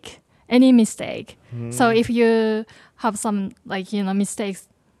 make any mistake. So if you have some mistakes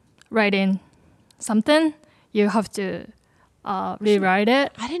writing something, you have to rewrite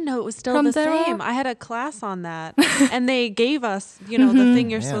it. I didn't know it was still From the there same. I had a class on that, and they gave us, the thing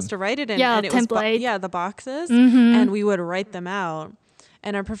you're Man. supposed to write it in. Yeah, and it was template. the boxes, and we would write them out.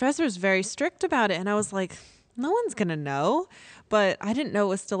 And our professor was very strict about it, and I was like, no one's gonna know. But I didn't know it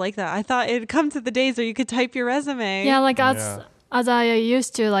was still like that. I thought it'd come to the days where you could type your resume. Yeah, like Yeah. as I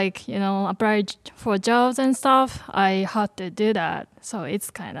used to apply for jobs and stuff, I had to do that. So it's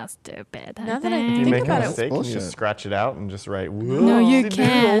kind of stupid. Now that I If you Think make a about it. mistake, can you just Bullshit. scratch it out and just write, No, you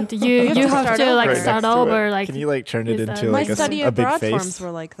can't. You have to have start to over. like Right start next to over. it. Like Can you turn it use that. into My like study a big abroad face? forms were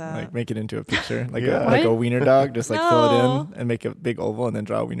like that. Like make it into a picture, like Yeah. like a What? wiener dog. Just like fill it No. in and make a big oval, and then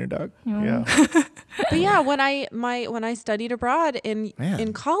draw a wiener dog. Yeah. But yeah, when I studied abroad in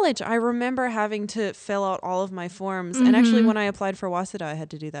Man. college, I remember having to fill out all of my forms. And actually, when I applied for Waseda, I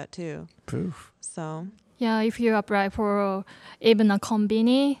had to do that too. Poof. So yeah, if you apply for even a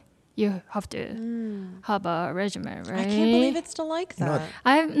konbini, you have to have a resume, right? I can't believe it's still like You know that.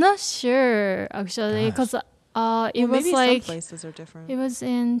 I'm not sure actually because it Well, was maybe like some places are different. it was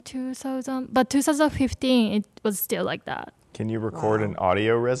in 2000, but 2015 it was still like that. Can you record Wow. an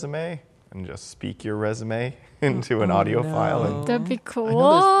audio resume and just speak your resume into an audio file? And That'd be I cool.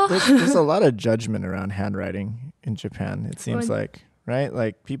 know there's a lot of judgment around handwriting in Japan. It seems Well, like, right?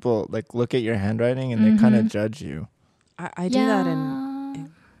 Like people look at your handwriting and they kind of judge you. I do that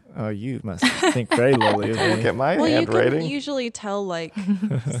in. Oh, you must think very lowly of look me. at my Well, you handwriting. can usually tell like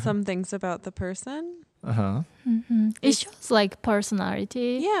some things about the person. Uh huh. It shows like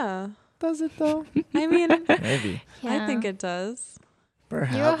personality. Yeah, Does it though? I mean, Maybe. I think it does. Your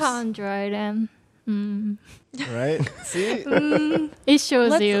Perhaps. handwriting. Right? See, It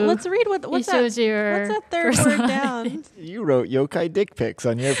shows Let's you. read what's it that. shows your. What's that third word down? you wrote yokai dick pics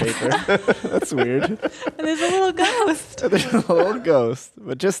on your paper. That's weird. And there's a little ghost. There's a little ghost,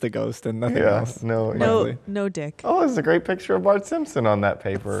 but just a ghost and nothing Yeah, else. no. No, Lovely. no dick. Oh, there's a great picture of Bart Simpson on that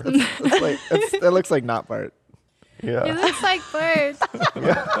paper. That looks like not Bart. It Yeah. looks like bird.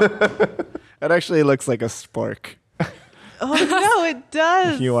 It actually looks like a spork. Oh no, it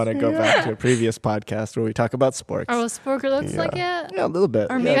does. If you want to go back to a previous podcast where we talk about sporks. Oh, Spork looks Yeah. like it. Yeah, a little bit.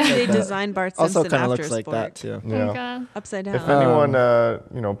 Or Yeah, maybe it's they like that. designed Bart Simpson Also kind of after looks like that Spork. too. Yeah. Okay. Upside down. If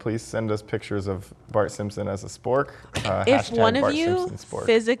anyone, please send us pictures of Bart Simpson as a spork. If Hashtag one of Bart you Simpson spork.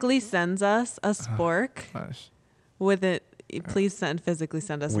 physically sends us a spork Gosh. with it, please physically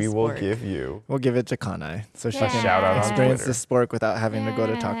send us we a spork. will give you We'll give it to Kanai so she Yeah. can shout out on experience Twitter. the spork without having to go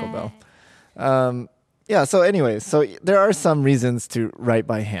to Taco Yay. Bell. Yeah, so anyways, so there are some reasons to write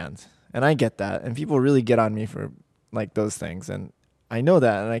by hand. And I get that. And people really get on me for like those things. And I know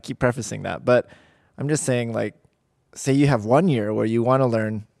that, and I keep prefacing that. But I'm just saying, like, say you have 1 year where you want to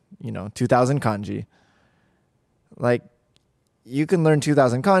learn, 2,000 kanji. Like, you can learn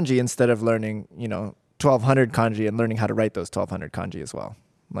 2,000 kanji instead of learning, 1,200 kanji and learning how to write those 1,200 kanji as well.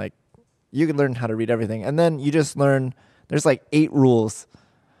 Like, you can learn how to read everything. And then you just learn, there's like 8 rules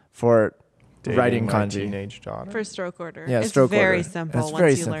for dating writing my kanji. teenage daughter. For stroke order. Yeah, it's stroke very order. simple It's once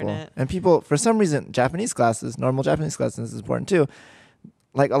very you simple. learn it. And people, for some reason, Japanese classes, normal Japanese classes, this is important too.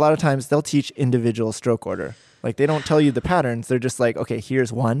 Like a lot of times, they'll teach individual stroke order. Like they don't tell you the patterns. They're just like, okay,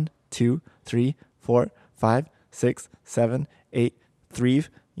 here's 1, 2, 3, 4, 5, 6, 7, 8, 3,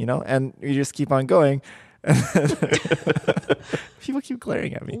 and you just keep on going. People keep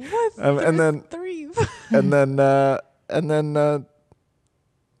glaring at me. And then three. and then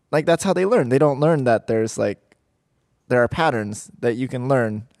like that's how they learn. They don't learn that there are patterns that you can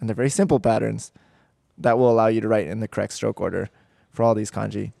learn, and they're very simple patterns that will allow you to write in the correct stroke order for all these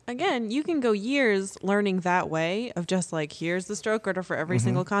kanji. Again, you can go years learning that way of just like, here's the stroke order for every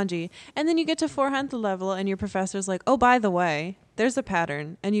single kanji. And then you get to 400 level and your professor's like, oh, by the way, there's a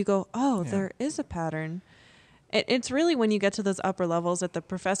pattern. And you go, oh, there is a pattern. It's really when you get to those upper levels that the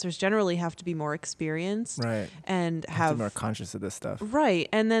professors generally have to be more experienced. Right. And Have to have be more conscious of this stuff. Right.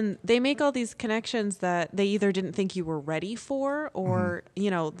 And then they make all these connections that they either didn't think you were ready for or,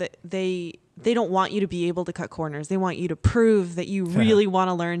 that they don't want you to be able to cut corners. They want you to prove that you really want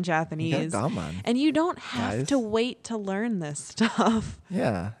to learn Japanese. Gaman. And you don't have Guys. to wait to learn this stuff.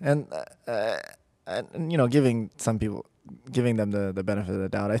 Yeah, and giving them the benefit of the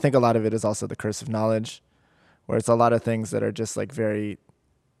doubt. I think a lot of it is also the curse of knowledge, where it's a lot of things that are just like very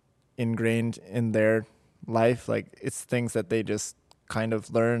ingrained in their life. Like it's things that they just kind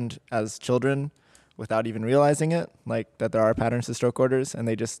of learned as children without even realizing it, like that there are patterns to stroke orders and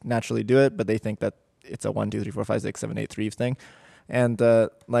they just naturally do it, but they think that it's a 1, 2, 3, 4, 5, 6, 7, 8, 3 thing. And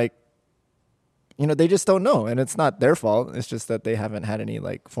they just don't know, and it's not their fault. It's just that they haven't had any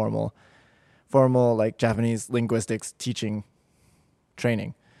like formal like Japanese linguistics teaching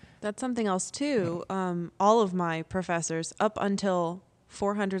training. That's something else too. All of my professors up until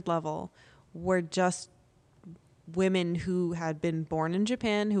 400 level were just women who had been born in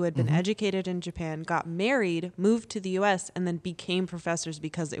Japan, who had been educated in Japan, got married, moved to the US, and then became professors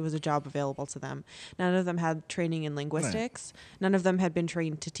because it was a job available to them. None of them had training in linguistics. Right. None of them had been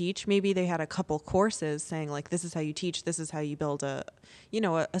trained to teach. Maybe they had a couple courses saying like, this is how you teach, this is how you build a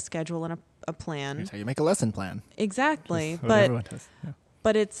schedule and a plan. Here's how you make a lesson plan. Exactly. Everyone does. Yeah.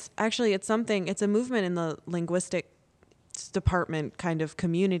 But it's a movement in the linguistics department kind of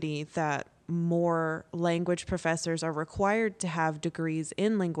community that more language professors are required to have degrees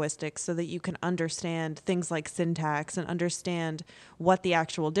in linguistics so that you can understand things like syntax and understand what the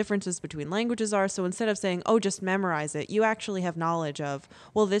actual differences between languages are. So instead of saying, oh, just memorize it, you actually have knowledge of,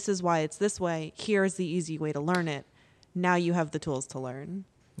 well, this is why it's this way. Here's the easy way to learn it. Now you have the tools to learn.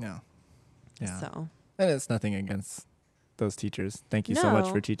 Yeah. So. And it's nothing against those teachers. Thank you so much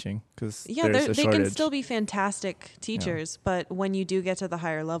No. for teaching, because Yeah, there's a they shortage. can still be fantastic teachers, but when you do get to the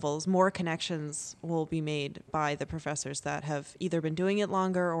higher levels, more connections will be made by the professors that have either been doing it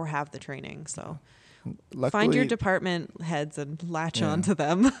longer or have the training. So find your department heads and latch on to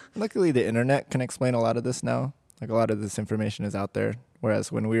them. Luckily, the internet can explain a lot of this now. Like a lot of this information is out there.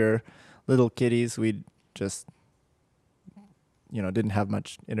 Whereas when we were little kiddies, we just, didn't have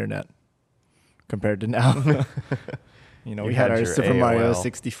much internet compared to now. We had our your Super Mario AOL.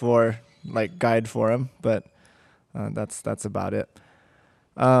 64 like guide for him, but that's about it.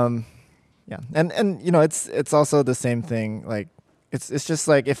 And it's also the same thing. Like it's just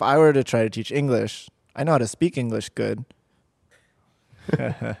like if I were to try to teach English, I know how to speak English good,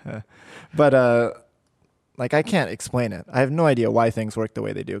 but like I can't explain it. I have no idea why things work the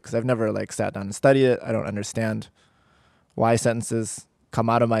way they do because I've never like sat down and studied it. I don't understand why sentences come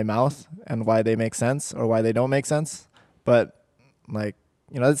out of my mouth and why they make sense or why they don't make sense. But like,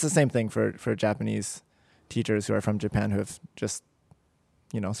 it's the same thing for Japanese teachers who are from Japan who have just,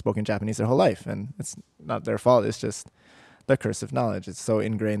 spoken Japanese their whole life. And it's not their fault. It's just the curse of knowledge. It's so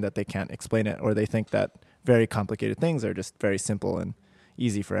ingrained that they can't explain it, or they think that very complicated things are just very simple and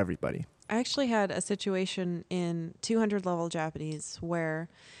easy for everybody. I actually had a situation in 200 level Japanese where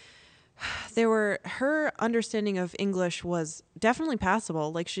her understanding of English was definitely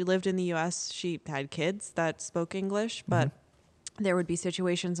passable. Like, she lived in the US, she had kids that spoke English, but there would be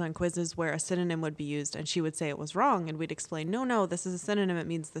situations on quizzes where a synonym would be used and she would say it was wrong, and we'd explain, no, this is a synonym, it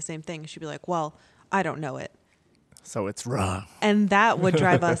means the same thing. She'd be like, well, I don't know it. So it's wrong. And that would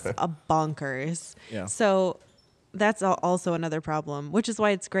drive us bonkers. Yeah. So that's also another problem, which is why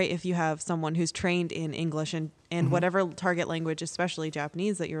it's great if you have someone who's trained in English and whatever target language, especially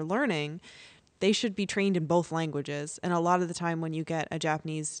Japanese, that you're learning, they should be trained in both languages. And a lot of the time when you get a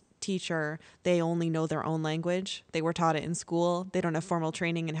Japanese teacher, they only know their own language. They were taught it in school. They don't have formal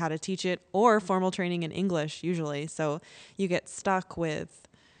training in how to teach it or formal training in English usually. So you get stuck with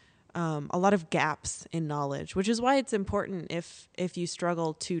a lot of gaps in knowledge, which is why it's important if you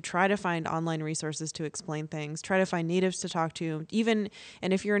struggle to try to find online resources to explain things, try to find natives to talk to,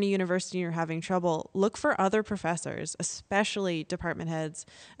 and if you're in a university and you're having trouble, look for other professors, especially department heads,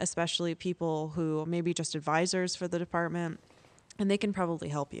 especially people who may be just advisors for the department, and they can probably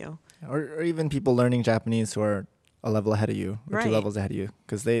help you. Or even people learning Japanese who are a level ahead of you or Right. 2 levels ahead of you,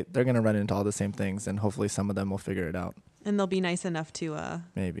 because they're going to run into all the same things, and hopefully some of them will figure it out. And they'll be nice enough to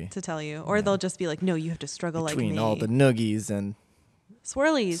Maybe. tell you, or they'll just be like, no, you have to struggle Between like me. all the noogies and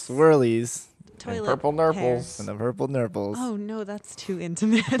swirlies, swirlies toilet and purple hair. nurples. and the purple nurples. Oh no, that's too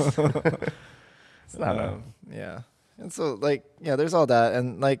intimate. It's not Yeah. And so, like, yeah, there's all that.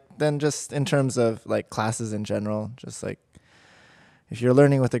 And, like, then just in terms of, like, classes in general, just, like, if you're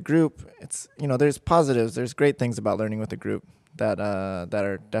learning with a group, it's, there's positives. There's great things about learning with a group that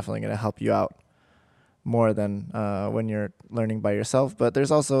are definitely going to help you out more than when you're learning by yourself. But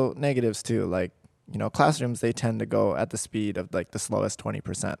there's also negatives, too. Like, classrooms, they tend to go at the speed of, like, the slowest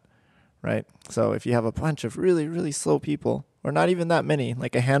 20%, right? So if you have a bunch of really, really slow people, or not even that many,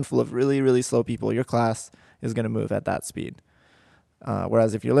 like a handful of really, really slow people, your class is going to move at that speed.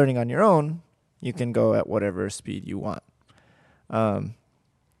 Whereas if you're learning on your own, you can go at whatever speed you want.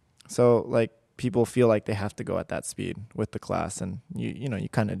 So like people feel like they have to go at that speed with the class, and you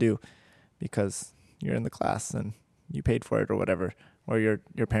kind of do because you're in the class and you paid for it or whatever, or your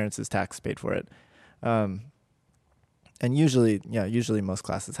parents' tax paid for it. And usually most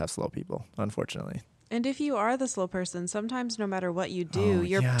classes have slow people, unfortunately. And if you are the slow person, sometimes no matter what you do,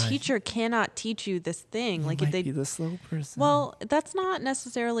 your teacher cannot teach you this thing. You like might if they be the slow person. Well, that's not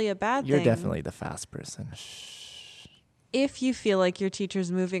necessarily a bad You're thing. definitely the fast person. Shh. If you feel like your teacher's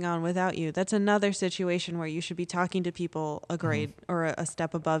moving on without you, that's another situation where you should be talking to people a grade or a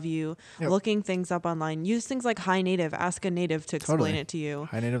step above you, looking things up online. Use things like Hi Native. Ask a native to explain it to you.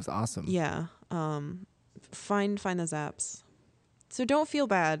 Hi Native's awesome. Yeah. Find those apps. So don't feel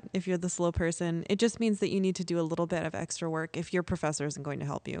bad if you're the slow person. It just means that you need to do a little bit of extra work if your professor isn't going to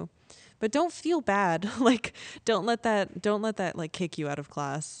help you. But don't feel bad. Like don't let that like kick you out of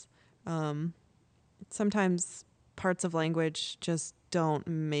class. Sometimes parts of language just don't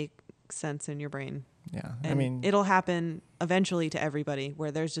make sense in your brain. Yeah. And I mean, it'll happen eventually to everybody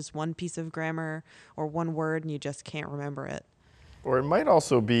where there's just one piece of grammar or one word and you just can't remember it. Or it might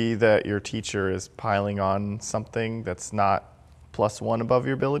also be that your teacher is piling on something that's not +1 above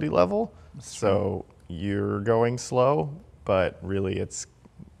your ability level. So you're going slow, but really it's,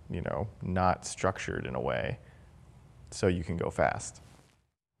 not structured in a way so you can go fast.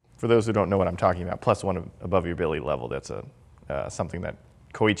 For those who don't know what I'm talking about, +1 above your ability level, that's something that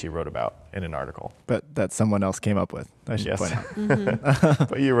Koichi wrote about in an article. but that someone else came up with, I should point out.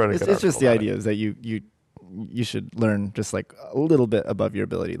 But you wrote a good It's just the article idea is that you should learn just like a little bit above your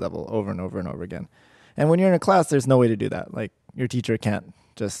ability level over and over and over again. And when you're in a class, there's no way to do that. Like your teacher can't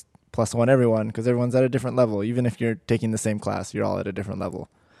just +1 everyone because everyone's at a different level. Even if you're taking the same class, you're all at a different level.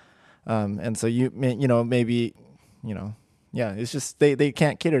 And so it's just they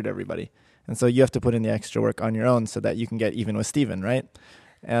can't cater to everybody. And so you have to put in the extra work on your own so that you can get even with Steven, right?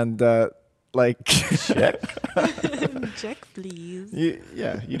 And Check, please.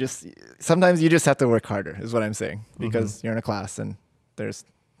 sometimes you just have to work harder is what I'm saying, because you're in a class and there's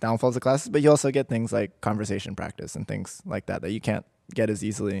downfalls of classes, but you also get things like conversation practice and things like that you can't get as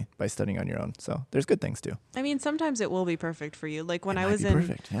easily by studying on your own. So there's good things too. I mean, sometimes it will be perfect for you. Like when It I might was be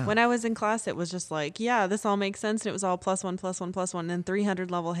perfect, yeah. when I was in class, it was just like, yeah, this all makes sense. And it was all +1, +1, +1. And then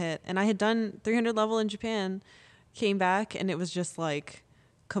 300 level hit. And I had done 300 level in Japan, came back, and it was just like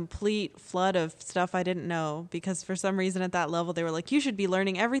complete flood of stuff I didn't know, because for some reason at that level, they were like, you should be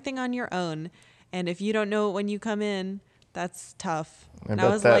learning everything on your own. And if you don't know it when you come in, that's tough. And I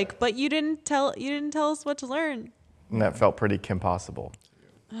was like, but you didn't tell us what to learn. And that felt pretty impossible.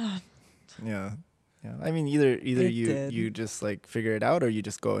 Yeah. Yeah, I mean, either It you did. you just like figure it out, or you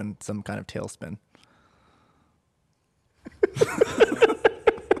just go in some kind of tailspin.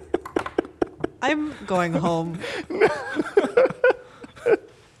 I'm going home.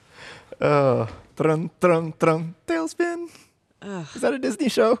 Trun, trun, trun, tailspin. Ugh. Is that a Disney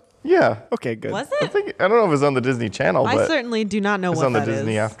show? Yeah. Okay, good. Was I it? think I don't know if it's on the Disney Channel, I but certainly do not know it's what on the that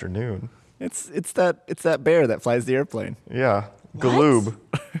Disney is. Afternoon. It's that bear that flies the airplane. Yeah. What? Galoob.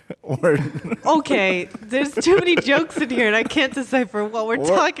 Or Okay, there's too many jokes in here, and I can't decipher what we're or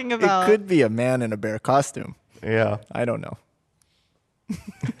talking about. It could be a man in a bear costume. Yeah. I don't know.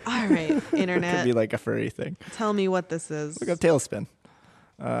 All right, It could internet, be like a furry thing. tell me what this is. Look up tailspin.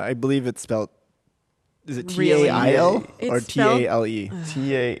 I believe it's spelled. Is it Really? Tail It's or spelled- Tale?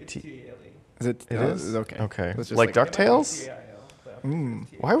 T-A-T. Is it? It is? Okay. Okay. Let's just Like DuckTales?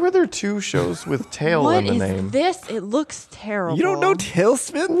 Why were there two shows with tail What in the is name? this? It looks terrible. You don't know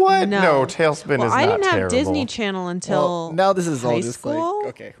Tailspin? What? No. No, Tailspin Well, is I not didn't have terrible. Disney Channel until Well, now this is all high just school? like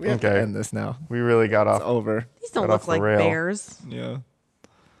okay. We have to Okay. end this now. We really got It's off. over. These don't Got off look the like rail. bears. Yeah.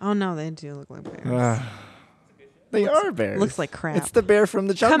 Oh no, they do look like bears. They are bears. Looks like crap. It's the bear from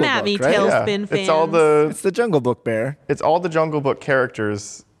the Jungle Come at Book, me, right? Tailspin It's all fans. It's the Jungle Book bear. it's all the Jungle Book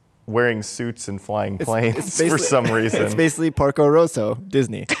characters wearing suits and flying planes it's for basically- some It's reason. basically Porco Rosso,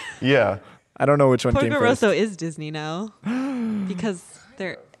 Disney. Yeah. I don't know which one came Porco first. Rosso is Disney now because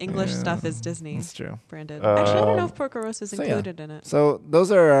their English stuff is Disney That's true. branded. Actually, I don't know if Um, Porco Rosso is so yeah. included in it. So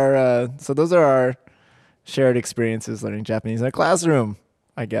those are our shared experiences learning Japanese in a classroom,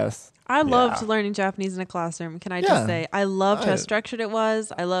 I guess. I loved Yeah. learning Japanese in a classroom. Can I Yeah. just say, I loved how I- structured it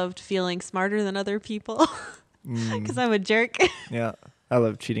was. I loved feeling smarter than other people Mm. because I'm a jerk. Yeah. I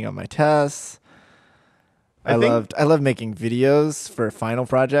love cheating on my tests. I think- I loved making videos for final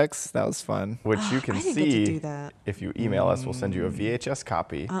projects. That was fun. Which you can I didn't get to see do that. if you email us. We'll send you a VHS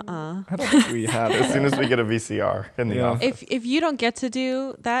copy Uh-uh. I don't think we have as it. soon as we get a VCR in the Yeah. office. If you don't get to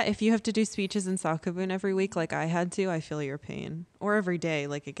do that, if you have to do speeches in Sakubun every week like I had to, I feel your pain. Or every day,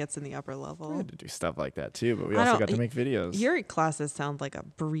 like it gets in the upper We level. had to do stuff like that too, but we I also don't- got to make videos. Your classes sound like a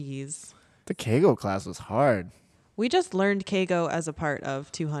breeze. The Keigo class was hard. We just learned Keigo as a part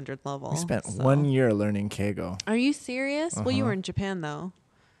of 200 level. We spent so- 1 year learning Keigo. Are you serious? Well, you Uh-huh. were in Japan though.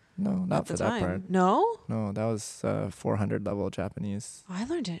 No, At not the for that time. part. No? No, that was 400 level Japanese. I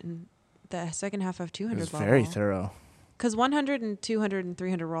learned it in the second half of It 200 was level. very thorough. Because 100 and 200 and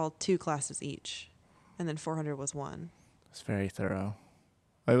 300 were all 2 classes each. And then 400 was 1. It was very thorough.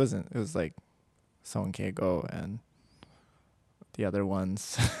 It wasn't. It was like Son Keigo and the other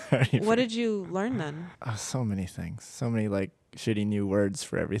ones. What did you learn then? Oh, so many things. So many like shitty new words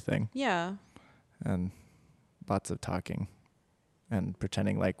for everything, Yeah. and lots of talking and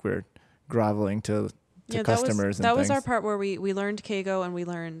pretending like we're groveling to Yeah, customers and that was our things. part where we learned Keigo and we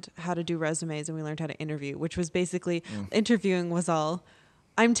learned how to do resumes and we learned how to interview, which was basically Mm. interviewing was all,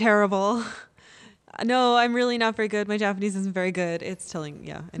 I'm terrible. No, I'm really not very good. My Japanese isn't very good. It's telling,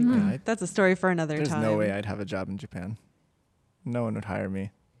 yeah. Anyway, Yeah, that's a story for another There's time. no way I'd have a job in Japan. No one would hire me.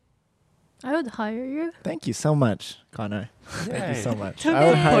 I would hire you. Thank you so much, Connor. Thank you Yay. so much. Don't I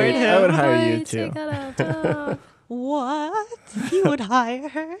would support hire. him. I would hire you Hi, too. check it out. What? You would hire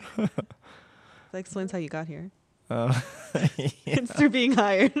her? That explains how you got here. It's through being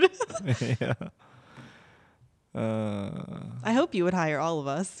hired. yeah. I hope you would hire all of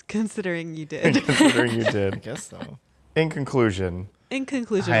us, considering you did. Considering you I did. guess so. In conclusion, In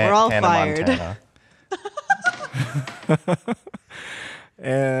conclusion, Han- we're all Hannah fired. Montana.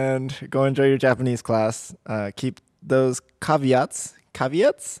 And go enjoy your Japanese class. Keep those caveats.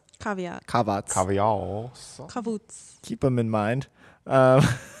 Caveats? Caveat. Kavats. Cavials. Kavoots. Keep them in mind.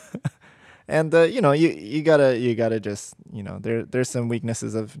 And you gotta just there's some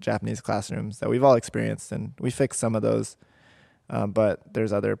weaknesses of Japanese classrooms that we've all experienced, and we fixed some of those, but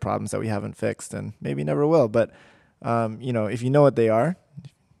there's other problems that we haven't fixed and maybe never will. But if you know what they are,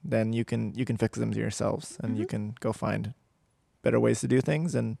 then you can fix them yourselves, and you can go find better ways to do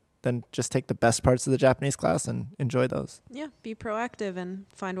things, and then just take the best parts of the Japanese class and enjoy those. Yeah, be proactive and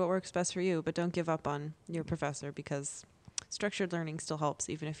find what works best for you, but don't give up on your professor because structured learning still helps,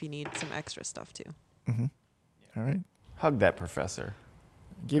 even if you need some extra stuff too. Mm-hmm. All right. Hug that professor.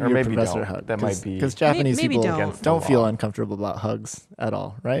 Give Or your maybe professor don't. a hug. That might be- because Japanese Maybe people don't. Against the don't feel law. uncomfortable about hugs at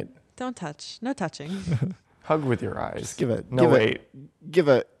all, right? Don't touch. No touching. Hug with your eyes. Just give it. No, give wait. It, give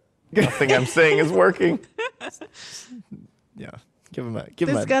it. Nothing I'm saying is working. Yeah. Give him a.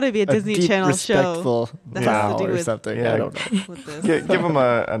 There's got to be a Disney deep, Channel show respectful that bow has to do or with, something. Yeah. I don't know. with this. Give him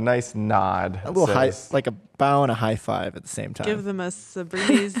a nice nod. A little high, Says, like a bow and a high five at the same time. Give them a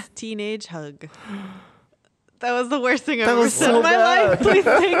Sabrina's teenage hug. That was the worst thing I've That ever was said so in my life. bad. Please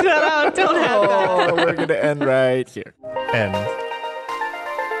take that out. Don't have that. Oh, we're gonna end right here. And